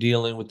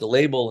 dealing with the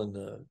label and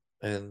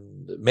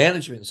the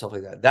management and stuff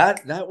like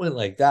that went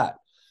like that.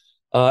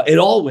 It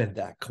all went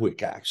that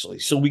quick, actually.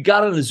 So we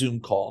got on a Zoom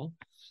call,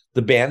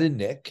 the band and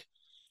Nick,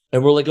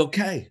 and we're like,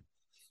 okay,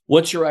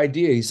 what's your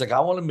idea? He's like,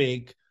 I want to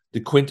make the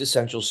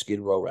quintessential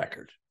Skid Row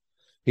record.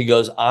 He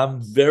goes,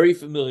 I'm very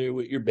familiar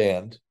with your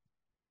band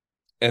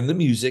and the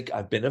music.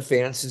 I've been a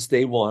fan since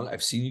day one.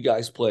 I've seen you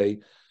guys play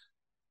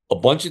a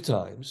bunch of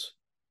times.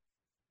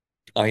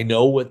 I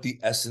know what the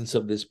essence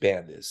of this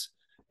band is.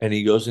 And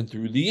he goes, and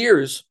through the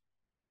years,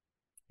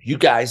 you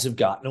guys have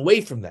gotten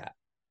away from that.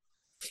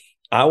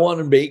 I want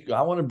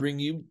to bring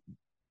you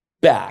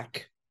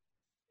back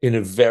in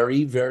a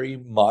very, very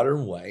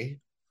modern way,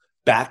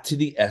 back to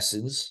the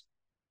essence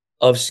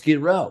of Skid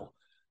Row,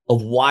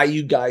 of why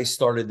you guys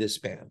started this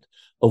band,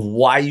 of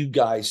why you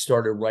guys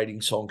started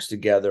writing songs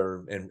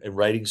together and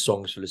writing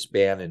songs for this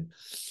band, and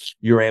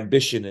your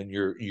ambition and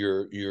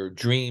your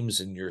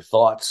dreams and your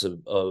thoughts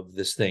of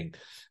this thing.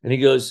 And he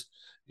goes,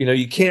 you know,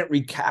 you can't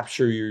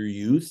recapture your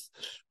youth,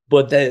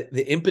 but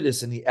the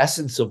impetus and the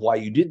essence of why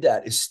you did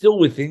that is still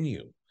within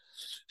you.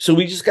 So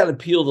we just got to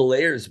peel the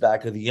layers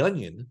back of the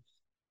onion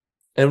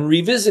and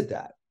revisit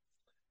that.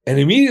 And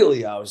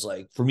immediately I was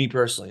like, for me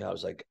personally, I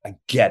was like, I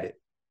get it.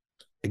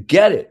 I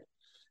get it.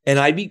 And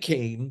I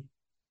became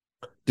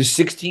the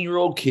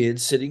 16-year-old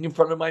kid sitting in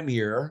front of my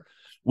mirror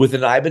with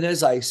an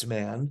Ibanez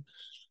Iceman,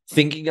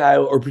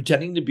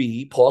 pretending to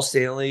be Paul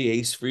Stanley,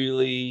 Ace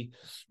Frehley,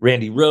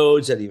 Randy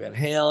Rhoads, Eddie Van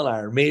Halen,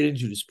 Iron Maiden,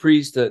 Judas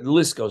Priest. The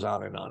list goes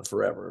on and on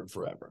forever and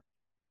forever.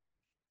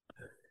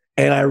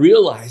 And I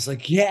realized,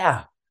 like,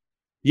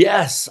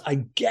 yes, I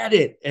get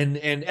it. And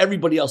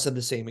everybody else had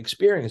the same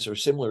experience or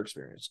similar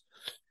experience.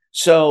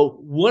 So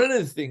one of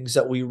the things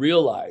that we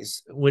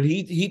realized when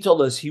he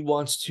told us he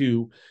wants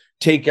to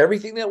take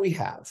everything that we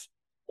have,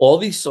 all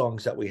these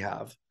songs that we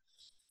have,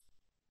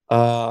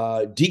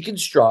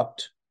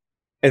 deconstruct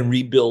and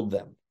rebuild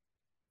them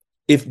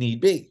if need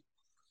be.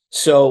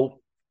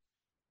 So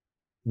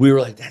we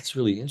were like, that's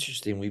really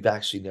interesting. We've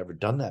actually never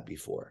done that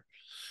before.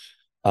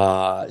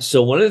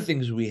 So one of the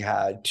things we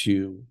had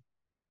to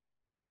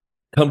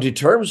come to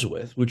terms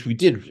with, which we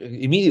did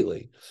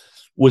immediately,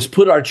 was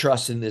put our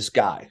trust in this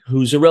guy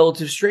who's a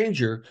relative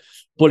stranger,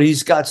 but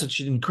he's got such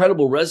an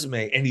incredible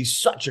resume and he's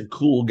such a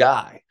cool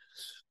guy.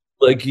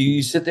 Like,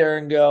 you sit there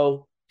and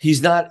go,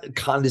 he's not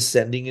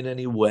condescending in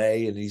any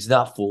way and he's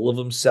not full of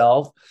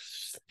himself.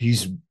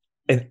 He's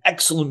an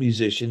excellent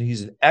musician.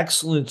 He's an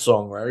excellent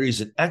songwriter.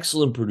 He's an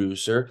excellent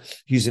producer.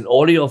 He's an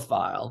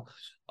audiophile.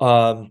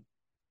 And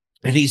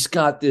he's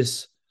got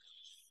this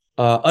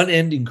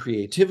unending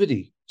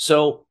creativity.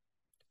 So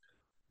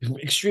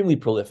extremely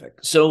prolific.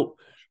 So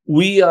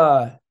we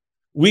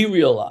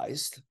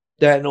realized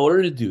that in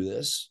order to do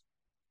this,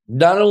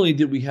 not only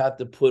did we have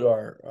to put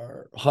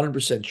our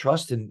 100%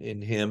 trust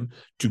in him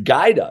to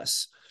guide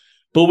us,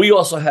 but we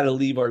also had to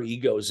leave our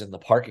egos in the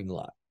parking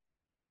lot.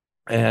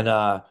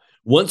 And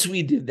once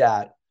we did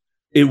that,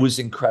 it was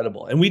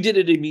incredible. And we did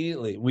it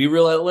immediately. We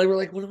realized, we're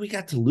like, what do we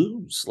got to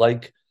lose?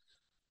 Like,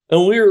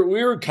 and we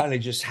were kind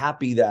of just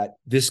happy that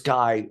this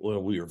guy,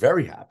 well, we were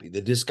very happy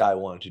that this guy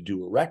wanted to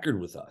do a record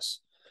with us.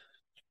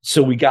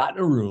 So we got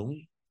in a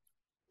room,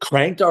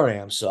 cranked our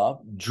amps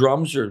up,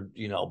 drums are,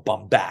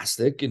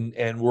 bombastic,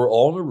 and we're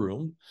all in a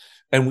room,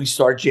 and we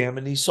start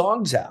jamming these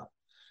songs out.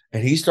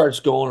 And he starts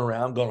going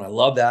around going, I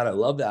love that, I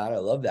love that, I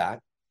love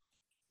that.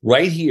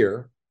 Right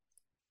here,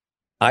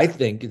 I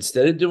think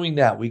instead of doing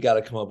that, we got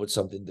to come up with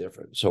something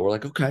different. So we're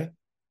like, okay.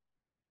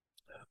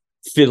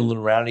 Fiddling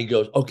around, he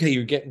goes, okay,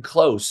 you're getting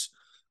close.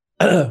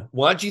 Why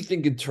don't you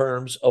think in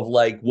terms of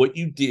like what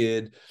you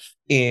did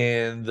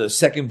in the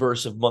second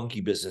verse of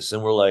Monkey Business?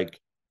 And we're like,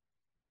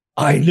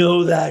 I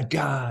know that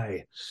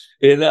guy.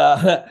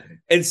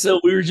 And so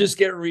we were just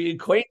getting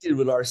reacquainted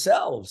with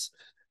ourselves.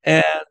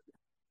 And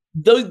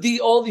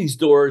all these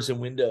doors and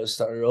windows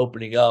started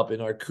opening up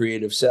in our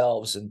creative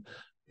selves. And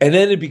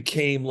then it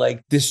became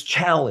like this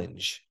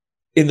challenge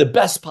in the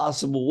best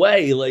possible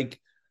way. Like,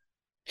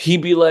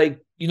 he'd be like,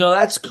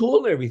 that's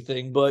cool and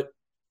everything, but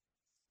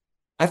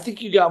I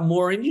think you got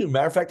more in you.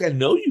 Matter of fact, I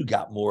know you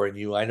got more in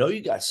you. I know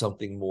you got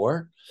something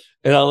more.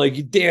 And I'm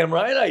like, damn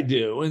right I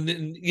do. And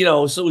then,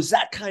 so it's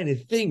that kind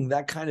of thing,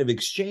 that kind of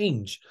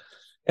exchange.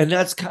 And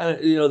that's kind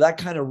of, that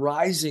kind of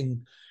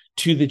rising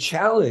to the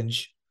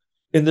challenge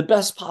in the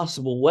best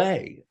possible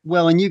way.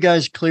 Well, and you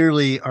guys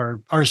clearly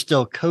are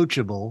still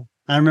coachable.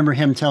 I remember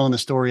him telling the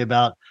story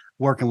about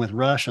working with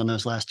Rush on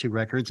those last two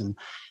records and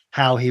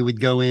how he would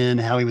go in,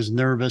 how he was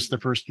nervous the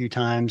first few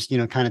times,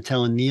 kind of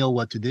telling Neil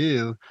what to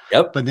do.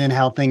 Yep. But then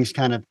how things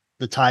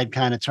the tide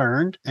kind of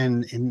turned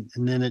and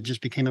then it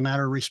just became a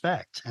matter of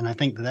respect. And I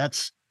think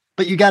but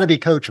but you got to be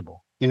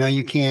coachable.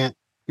 You can't,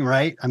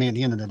 right? I mean, at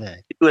the end of the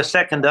day, do a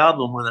second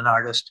album with an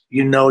artist,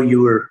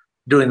 you were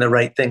doing the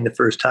right thing the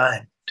first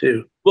time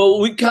too.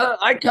 Well,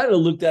 I kind of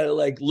looked at it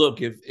like,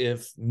 look,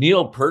 if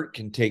Neil Peart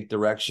can take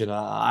direction,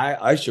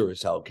 I sure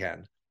as hell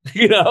can.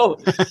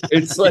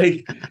 It's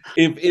like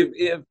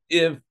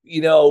if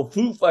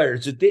Foo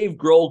Fighters, if Dave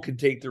Grohl can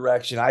take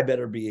direction, I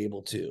better be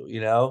able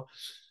to.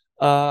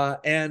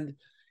 And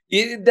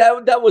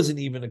that wasn't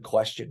even a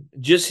question.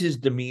 Just his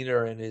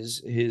demeanor and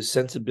his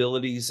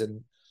sensibilities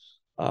and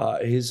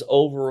his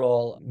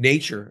overall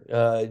nature,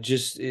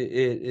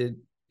 it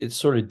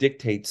sort of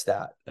dictates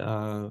that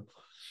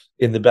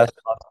in the best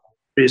possible.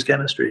 His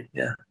chemistry,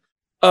 yeah.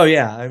 Oh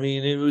yeah, I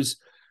mean,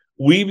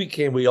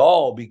 we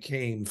all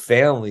became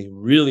family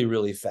really,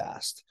 really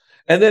fast,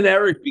 and then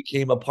Eric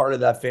became a part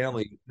of that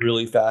family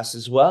really fast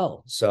as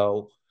well.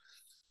 So,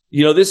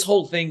 this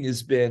whole thing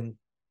has been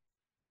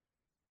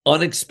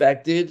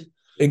unexpected,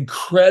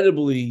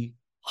 incredibly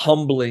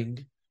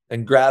humbling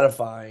and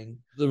gratifying.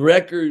 The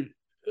record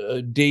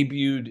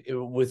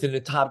debuted within the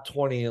top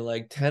 20 in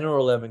like 10 or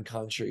 11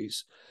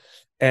 countries.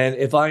 And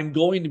if I'm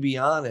going to be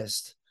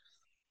honest,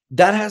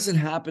 that hasn't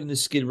happened to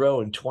Skid Row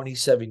in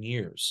 27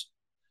 years.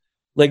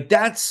 Like,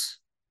 that's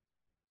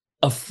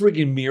a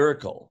friggin'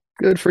 miracle.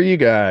 Good for you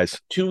guys.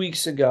 2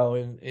 weeks ago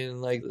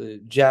in like the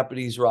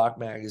Japanese rock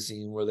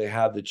magazine where they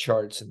have the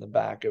charts in the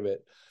back of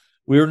it,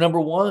 we were number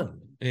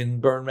one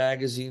in Burn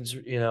Magazine's,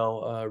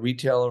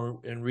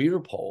 retail and reader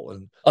poll,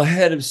 and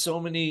ahead of so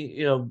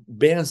many,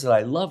 bands that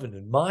I love and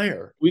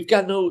admire. We've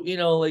got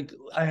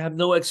I have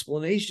no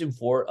explanation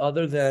for it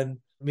other than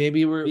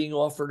maybe we're being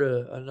offered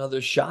another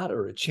shot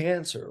or a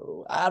chance,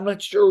 or I'm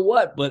not sure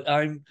what, but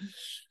I'm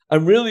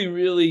really,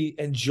 really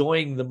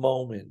enjoying the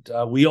moment.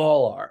 We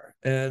all are.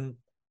 And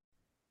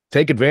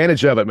take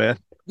advantage of it, man.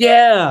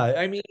 Yeah.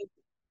 I mean,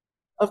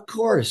 of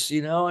course,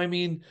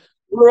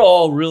 we're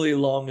all really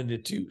long in the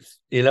tooth,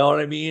 you know what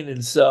I mean?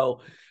 And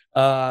so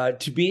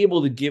to be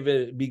able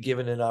to be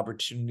given an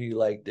opportunity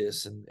like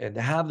this and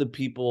to have the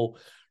people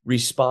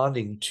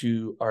responding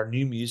to our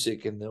new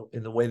music in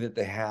the way that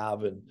they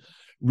have, and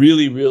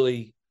really,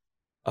 really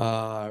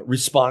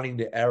responding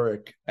to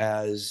Eric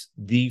as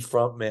the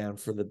front man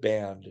for the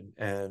band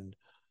and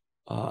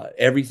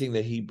everything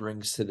that he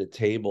brings to the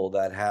table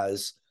that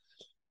has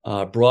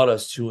brought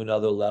us to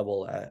another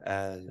level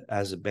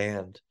as a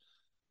band.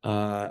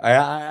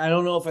 I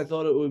don't know if I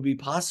thought it would be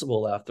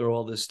possible after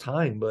all this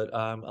time, but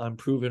I'm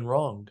proven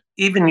wrong.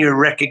 Even your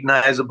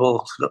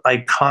recognizable,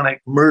 iconic,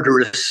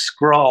 murderous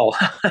scrawl,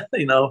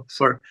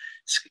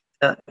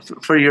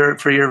 for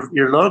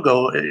your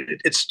logo,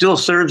 it still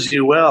serves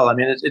you well. I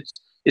mean,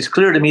 it's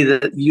clear to me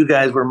that you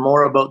guys were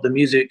more about the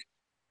music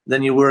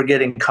than you were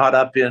getting caught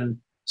up in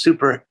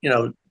super,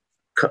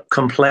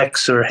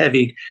 complex or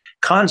heavy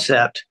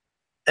concept.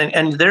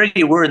 And there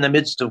you were in the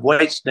midst of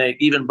Whitesnake,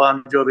 even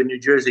Bon Jovi, New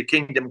Jersey,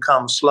 Kingdom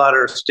Come,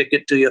 Slaughter, Stick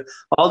It To You,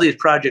 all these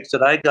projects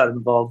that I got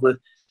involved with.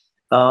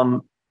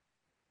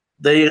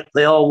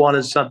 They all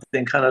wanted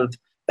something kind of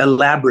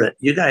elaborate.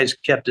 You guys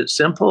kept it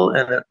simple,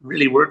 and it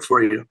really worked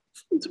for you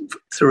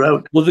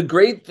throughout. Well, the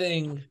great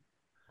thing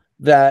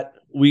that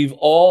we've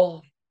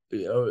all,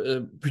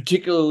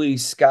 particularly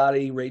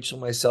Scotty, Rachel,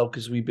 myself,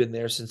 because we've been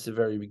there since the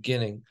very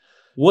beginning.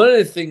 One of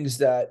the things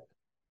that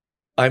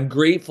I'm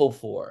grateful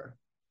for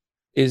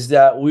is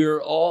that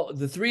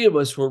the three of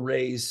us were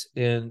raised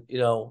in,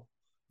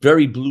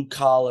 very blue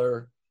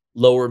collar,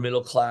 lower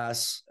middle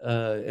class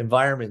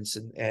environments.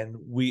 And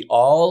we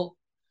all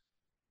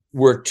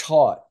were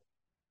taught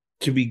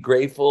to be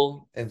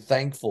grateful and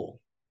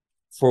thankful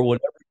for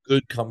whatever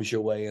good comes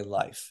your way in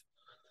life.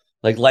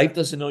 Like, life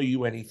doesn't owe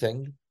you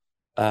anything.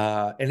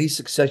 Any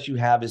success you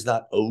have is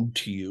not owed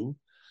to you.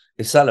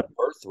 It's not a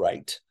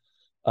birthright.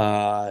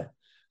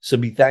 So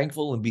be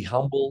thankful and be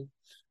humble,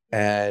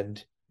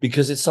 and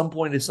because at some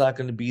point it's not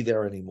going to be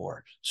there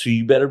anymore. So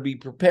you better be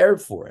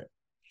prepared for it.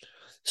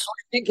 So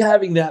I think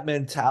having that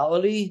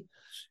mentality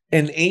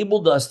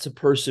enabled us to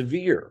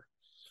persevere,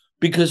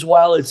 because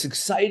while it's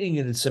exciting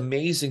and it's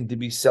amazing to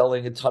be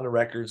selling a ton of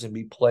records and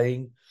be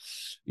playing,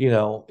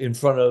 in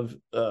front of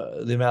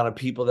the amount of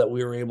people that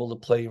we were able to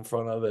play in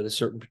front of at a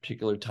certain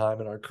particular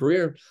time in our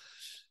career,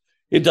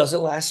 it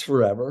doesn't last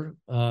forever,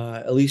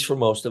 at least for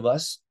most of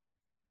us.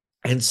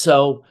 And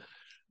so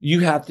you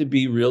have to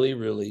be really,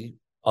 really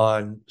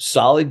on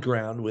solid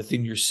ground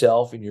within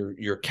yourself and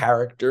your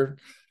character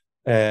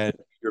and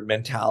your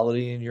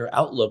mentality and your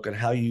outlook on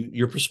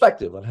your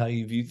perspective on how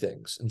you view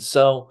things. And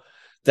so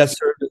that's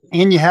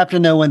and you have to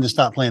know when to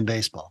stop playing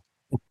baseball.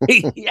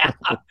 Yeah,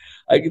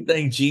 I can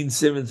thank Gene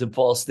Simmons and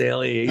Paul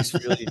Stanley, Ace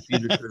Frehley, and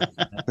Peter Criss.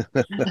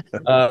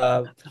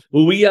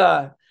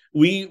 Well,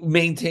 we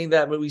maintain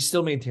that, but we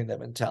still maintain that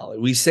mentality.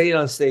 We say it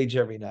on stage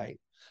every night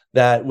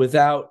that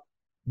without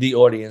the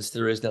audience,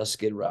 there is no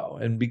Skid Row.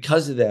 And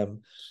because of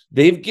them,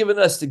 they've given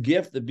us the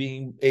gift of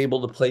being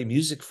able to play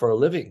music for a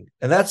living.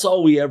 And that's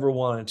all we ever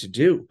wanted to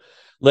do.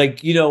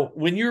 Like, you know,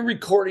 when you're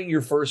recording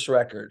your first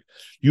record,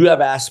 you have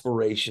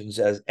aspirations,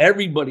 as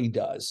everybody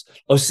does,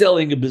 of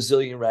selling a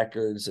bazillion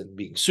records and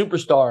being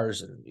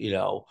superstars and, you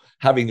know,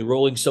 having the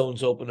Rolling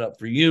Stones open up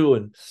for you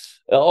and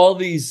all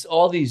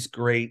these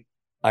great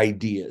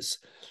ideas.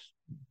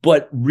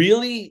 But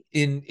really,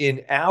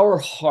 in our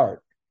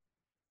heart,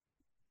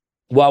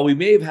 while we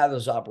may have had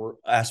those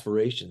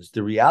aspirations,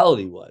 the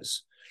reality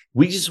was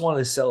we just wanted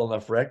to sell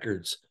enough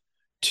records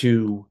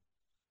to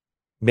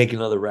make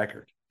another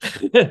record.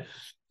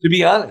 To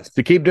be honest,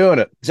 to keep doing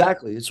it.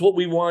 Exactly. It's what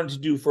we wanted to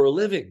do for a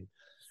living.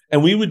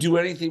 And we would do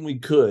anything we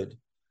could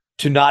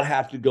to not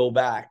have to go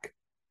back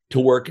to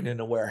working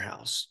in a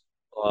warehouse,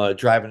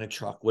 driving a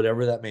truck,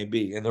 whatever that may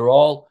be. And they're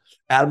all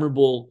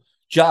admirable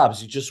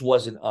jobs. It just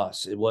wasn't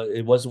us. It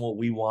wasn't what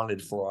we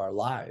wanted for our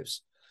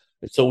lives.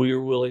 And so we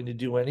were willing to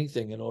do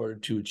anything in order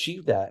to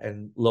achieve that.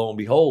 And lo and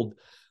behold,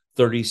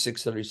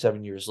 36,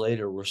 37 years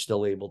later, we're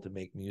still able to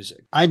make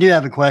music. I do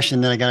have a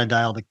question that I got to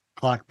dial the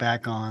clock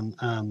back on.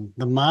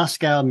 The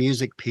Moscow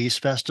Music Peace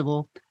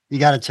Festival. You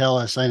got to tell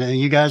us. I know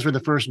you guys were the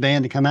first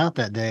band to come out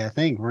that day, I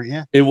think, weren't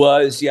you? It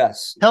was,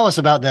 yes. Tell us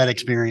about that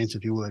experience,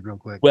 if you would, real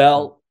quick.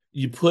 Well,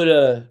 you put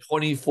a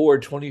 24,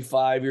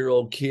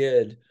 25-year-old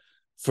kid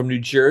from New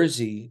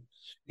Jersey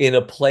in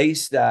a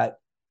place that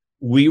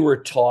we were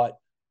taught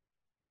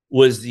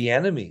was the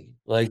enemy.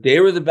 Like, they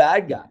were the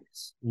bad guys.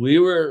 We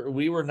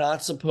were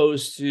not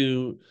supposed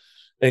to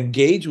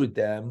engage with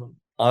them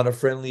on a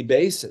friendly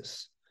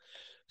basis.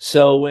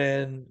 So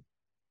when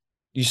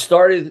you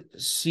started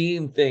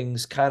seeing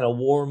things kind of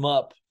warm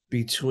up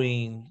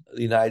between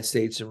the United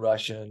States and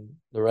Russia and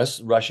the rest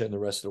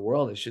of the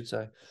world, I should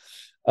say,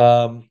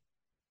 when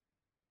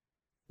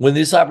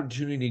this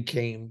opportunity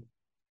came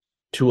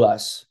to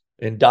us,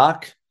 and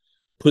Doc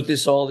put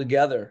this all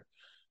together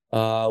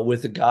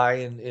with a guy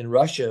in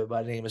Russia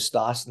by the name of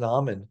Stas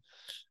Nauman.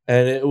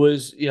 And it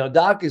was, you know,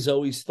 Doc has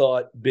always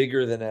thought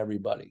bigger than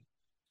everybody.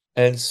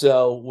 And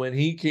so when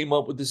he came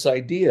up with this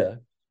idea,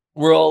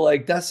 we're all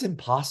like, that's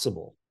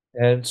impossible.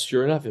 And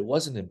sure enough, it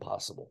wasn't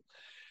impossible.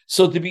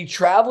 So to be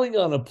traveling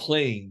on a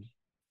plane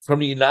from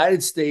the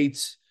United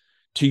States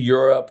to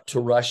Europe to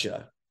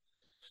Russia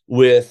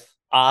with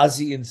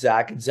Ozzy and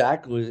Zach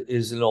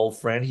is an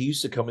old friend. He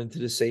used to come into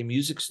the same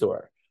music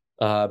store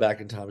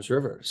back in Toms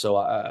River.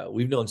 So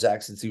we've known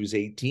Zach since he was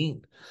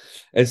 18.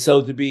 And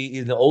so to be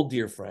an old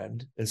dear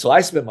friend. And so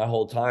I spent my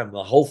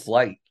whole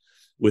flight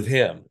with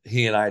him,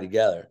 he and I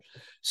together.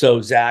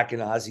 So Zach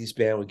and Ozzy's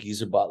band with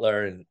Geezer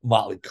Butler and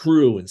Motley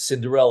Crue and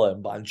Cinderella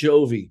and Bon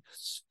Jovi,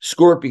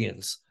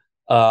 Scorpions.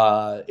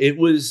 It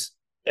was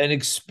an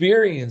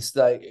experience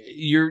that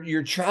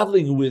you're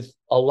traveling with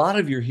a lot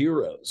of your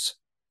heroes.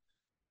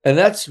 And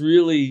that's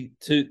really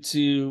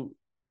to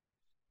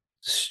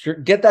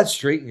get that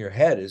straight in your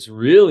head is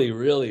really,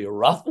 really a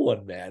rough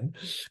one, man.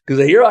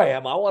 Because here I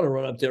am, I want to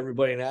run up to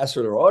everybody and ask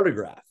for their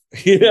autograph,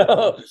 you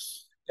know,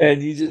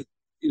 and you just,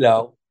 you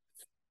know,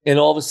 and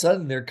all of a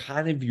sudden they're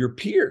kind of your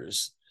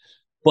peers.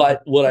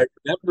 But what I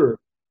remember,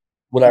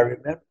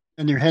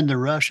 and you're heading to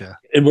Russia,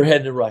 and we're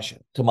heading to Russia,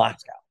 to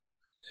Moscow.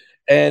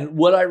 And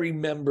what I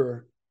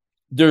remember,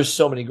 there's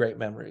so many great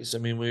memories. I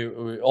mean,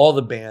 we all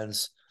the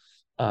bands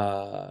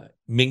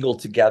mingled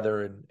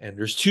together, and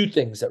there's two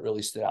things that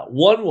really stood out.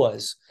 One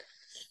was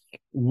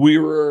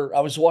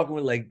I was walking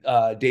with like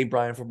Dave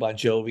Bryan from Bon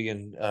Jovi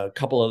and a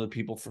couple other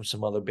people from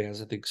some other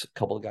bands. I think a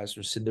couple of guys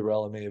from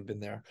Cinderella may have been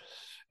there.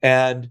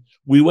 And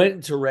we went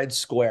into Red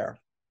Square,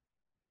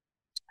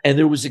 and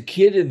there was a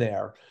kid in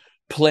there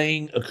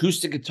playing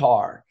acoustic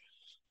guitar,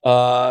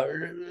 a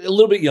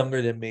little bit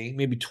younger than me,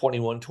 maybe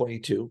 21,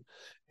 22.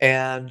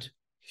 And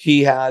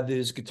he had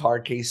his guitar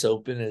case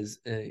open, as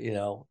you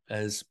know,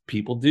 as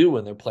people do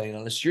when they're playing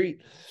on the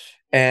street.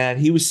 And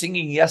he was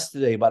singing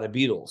Yesterday by the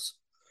Beatles.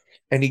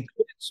 And he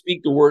couldn't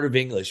speak the word of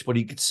English, but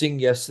he could sing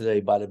Yesterday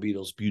by the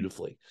Beatles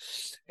beautifully.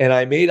 And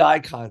I made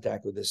eye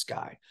contact with this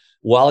guy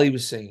while he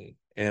was singing.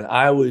 And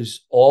I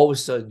was all of a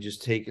sudden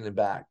just taken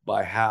aback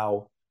by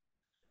how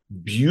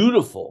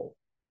beautiful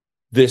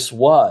this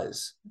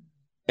was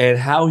and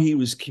how he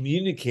was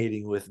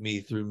communicating with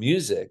me through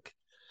music.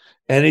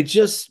 And it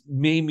just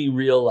made me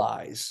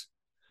realize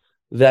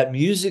that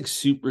music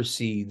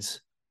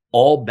supersedes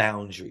all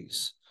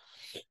boundaries,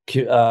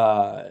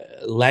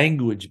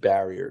 language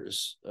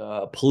barriers,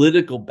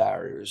 political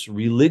barriers,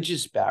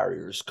 religious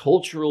barriers,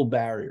 cultural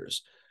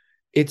barriers.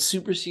 It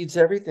supersedes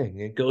everything.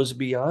 It goes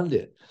beyond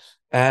it.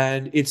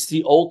 And it's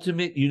the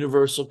ultimate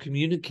universal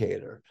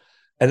communicator.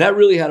 And that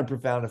really had a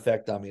profound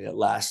effect on me. And it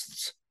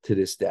lasts to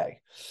this day.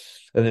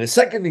 And then the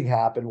second thing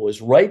happened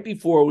was right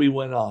before we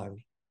went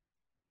on,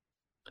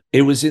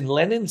 it was in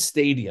Lenin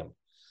Stadium,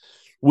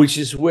 which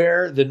is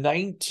where the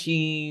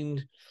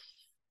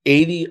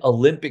 1980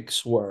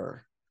 Olympics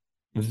were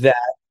that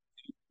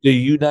the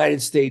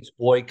United States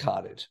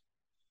boycotted.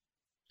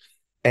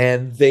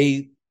 And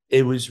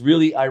it was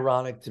really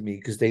ironic to me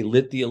because they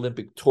lit the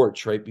Olympic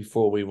torch right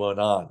before we went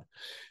on.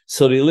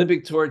 So the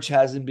Olympic torch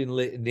hasn't been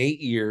lit in 8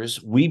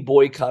 years. We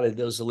boycotted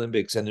those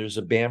Olympics, and there's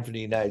a band from the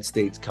United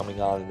States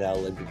coming on, and that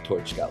Olympic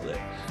torch got lit.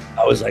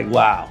 I was like,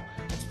 wow.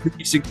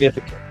 pretty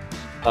significant.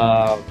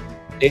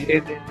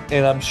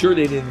 And I'm sure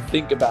they didn't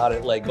think about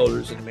it like, oh,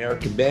 there's an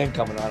American band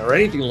coming on or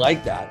anything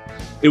like that.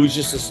 It was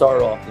just to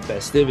start off the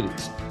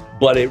festivities,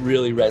 but it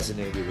really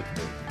resonated with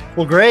me.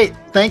 Well, great.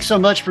 Thanks so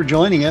much for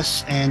joining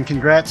us, and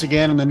congrats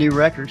again on the new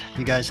record.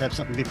 You guys have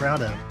something to be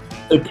proud of.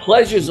 The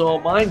pleasure's all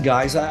mine,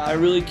 guys. I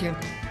really can't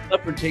thank you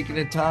for taking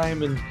the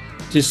time and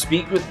to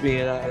speak with me,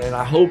 and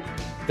I hope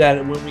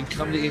that when we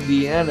come to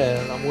Indiana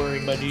and I'm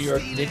wearing my New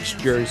York Knicks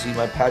jersey,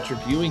 my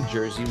Patrick Ewing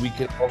jersey, we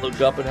can all look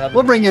up and have.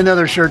 We'll bring you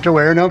another shirt to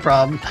wear, no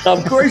problem.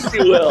 Of course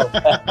you will.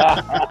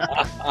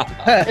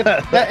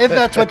 if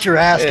that's what you're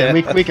asking,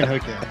 we can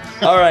hook you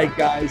up. All right,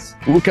 guys.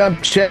 We'll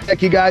come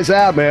check you guys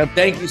out, man.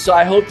 Thank you. So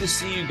I hope to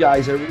see you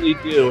guys. I really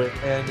do.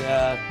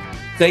 And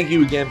thank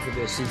you again for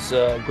this. It's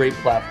a great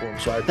platform.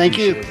 So I appreciate Thank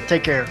you. it.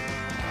 Take care.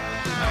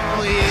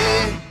 Oh,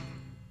 yeah.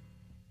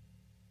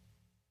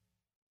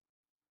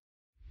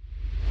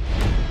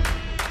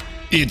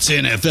 It's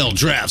NFL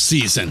draft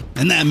season,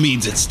 and that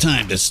means it's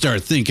time to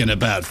start thinking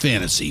about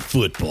fantasy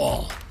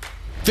football.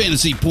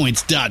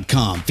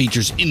 FantasyPoints.com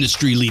features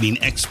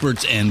industry-leading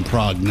experts and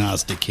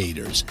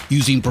prognosticators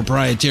using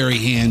proprietary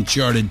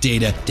hand-charted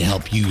data to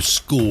help you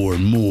score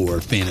more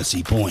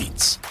fantasy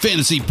points.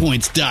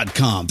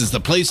 FantasyPoints.com is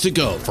the place to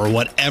go for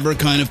whatever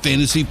kind of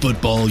fantasy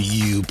football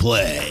you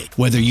play.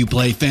 Whether you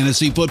play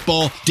fantasy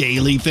football,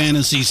 daily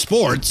fantasy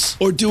sports,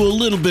 or do a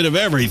little bit of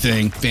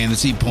everything,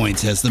 Fantasy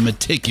Points has the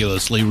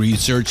meticulously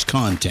researched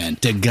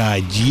content to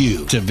guide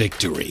you to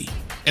victory.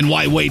 And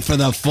why wait for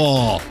the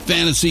fall?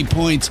 Fantasy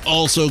Points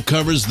also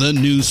covers the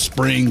new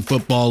spring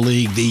football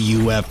league, the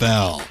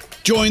UFL.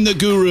 Join the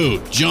guru,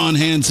 John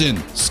Hansen,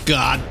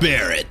 Scott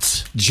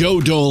Barrett,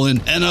 Joe Dolan,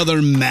 and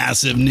other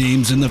massive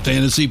names in the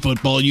fantasy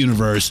football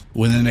universe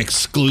with an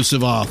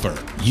exclusive offer.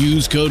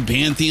 Use code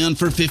Pantheon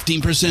for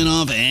 15%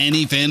 off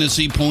any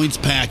Fantasy Points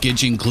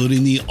package,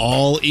 including the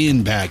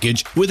all-in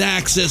package, with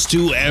access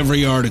to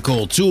every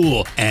article,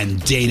 tool,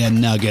 and data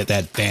nugget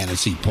that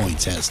Fantasy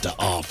Points has to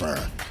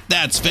offer.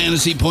 That's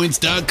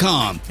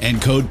FantasyPoints.com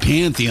and code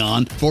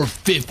Pantheon for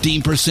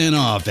 15%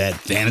 off at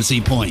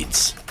Fantasy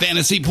Points.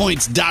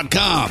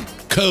 FantasyPoints.com,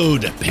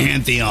 code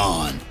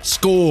Pantheon.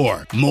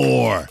 Score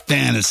more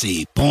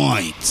fantasy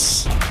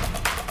points.